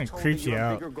 I was Kinda told creeps that you you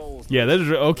have out. bigger goals. Yeah, that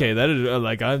is okay. That is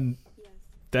like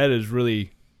that is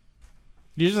really.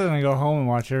 You're just gonna go home and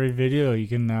watch every video you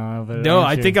can now. No,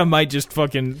 I think I might just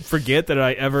fucking forget that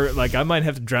I ever I might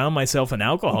have to drown myself in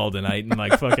alcohol tonight and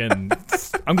like fucking.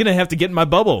 I'm gonna have to get in my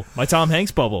bubble, my Tom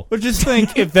Hanks bubble. But just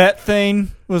think if that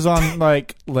thing was on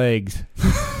like legs.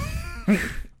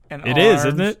 And It is,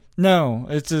 isn't arms. it? No,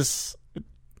 it's just.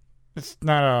 It's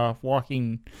not a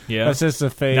walking. Yeah, That's just a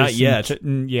face. Not yet.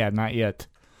 Yeah, not yet.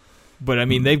 but I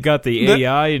mean they've got the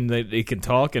AI and they can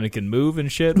talk and it can move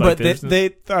and shit. Like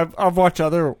But I've watched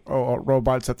other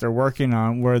robots that they're working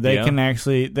on where they can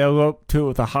actually they'll go up to it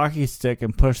with a hockey stick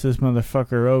and push this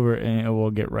motherfucker over and it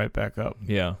will get right back up.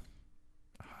 Yeah,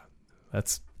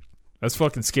 that's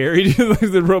fucking scary.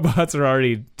 The robots are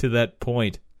already to that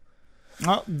point.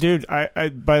 Oh, dude, I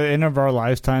by the end of our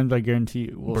lifetimes, I guarantee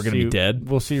you, We're gonna be dead.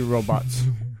 We'll see robots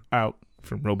out.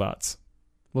 From robots.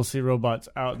 We'll see robots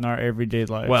out in our everyday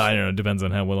lives. Well, I don't know. It depends on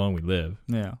how long we live.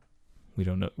 Yeah. We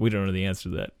don't know. We don't know the answer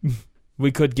to that.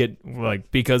 We could get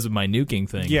because of my nuking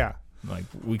thing. Yeah.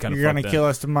 We kind of. You're gonna kill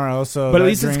us tomorrow, so. But at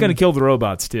least it's gonna kill the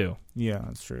robots too. Yeah,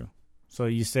 that's true. So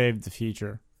you saved the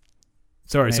future.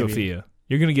 Sorry, Maybe. Sophia.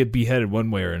 You're going to get beheaded one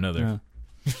way or another.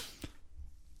 Yeah.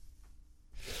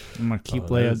 I'm going to keep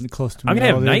that laying is- close to me. I'm going to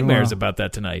have all day nightmares tomorrow. about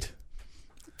that tonight.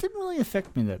 It didn't really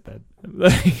affect me that bad.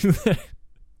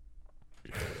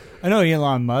 I know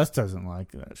Elon Musk doesn't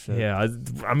like that shit. Yeah,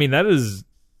 I mean, that is...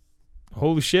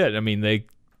 Holy shit. I mean, they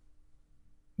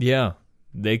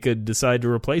could decide to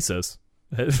replace us.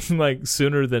 Like,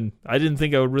 sooner than... I didn't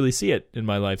think I would really see it in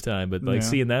my lifetime, but, like, Yeah.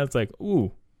 seeing that, it's like,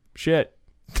 ooh, shit.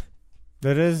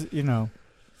 That is,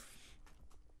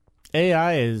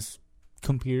 AI is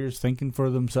computers thinking for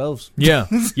themselves. Yeah,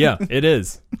 yeah, it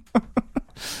is.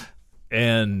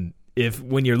 And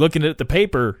when you're looking at the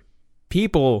paper,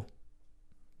 people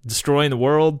destroying the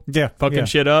world, fucking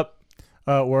shit up,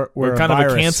 we're kind a of a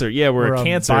virus. cancer. Yeah, we're a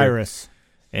cancer. Virus.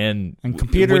 And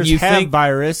computers when you have think,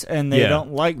 virus, and they Yeah.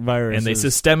 don't like viruses. and they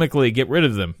systemically get rid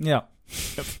of them Yeah.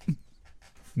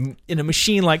 in a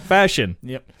machine-like fashion.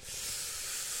 Yep.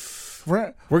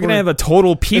 We're going to have a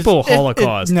total people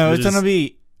holocaust. It's that going to is-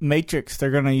 be Matrix.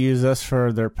 They're going to use us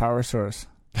for their power source.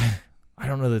 I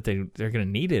don't know that they're going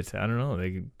to need it. I don't know. They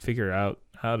can figure out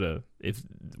how to...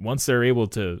 Once they're able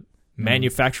to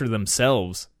manufacture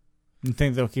themselves... You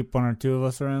think they'll keep one or two of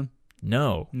us around?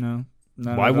 No. No.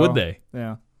 Not Why at would all. they?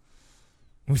 Yeah.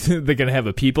 They're going to have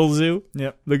a people zoo?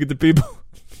 Yep. Look at the people.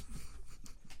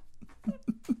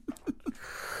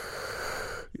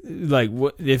 Like,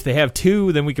 what if they have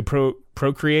two, then we could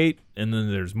procreate, and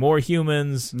then there's more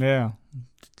humans. Yeah.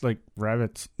 It's like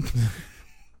rabbits.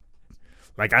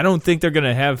 Like, I don't think they're going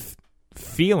to have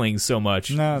feelings so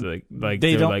much. No, like they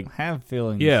they're don't like, have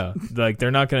feelings. yeah, like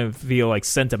they're not going to feel like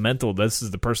sentimental. This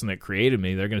is the person that created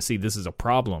me. They're going to see this as a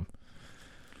problem.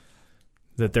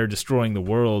 That they're destroying the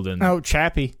world. And Oh,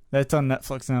 Chappie. That's on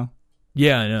Netflix now.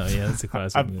 yeah, I know. Yeah, that's a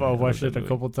classic. I've movie. I watched love it a that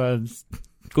couple times. movie.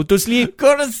 Go to sleep.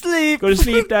 Go to sleep. Go to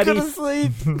sleep, Daddy. Go to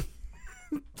sleep.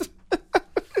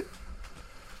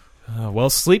 Well,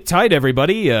 sleep tight,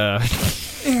 everybody. I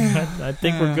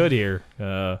think we're good here.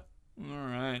 All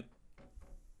right.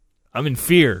 I'm in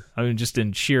fear. I'm just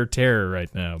in sheer terror right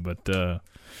now. But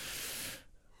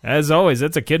as always,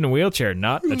 that's a kid in a wheelchair,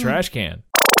 not a trash can.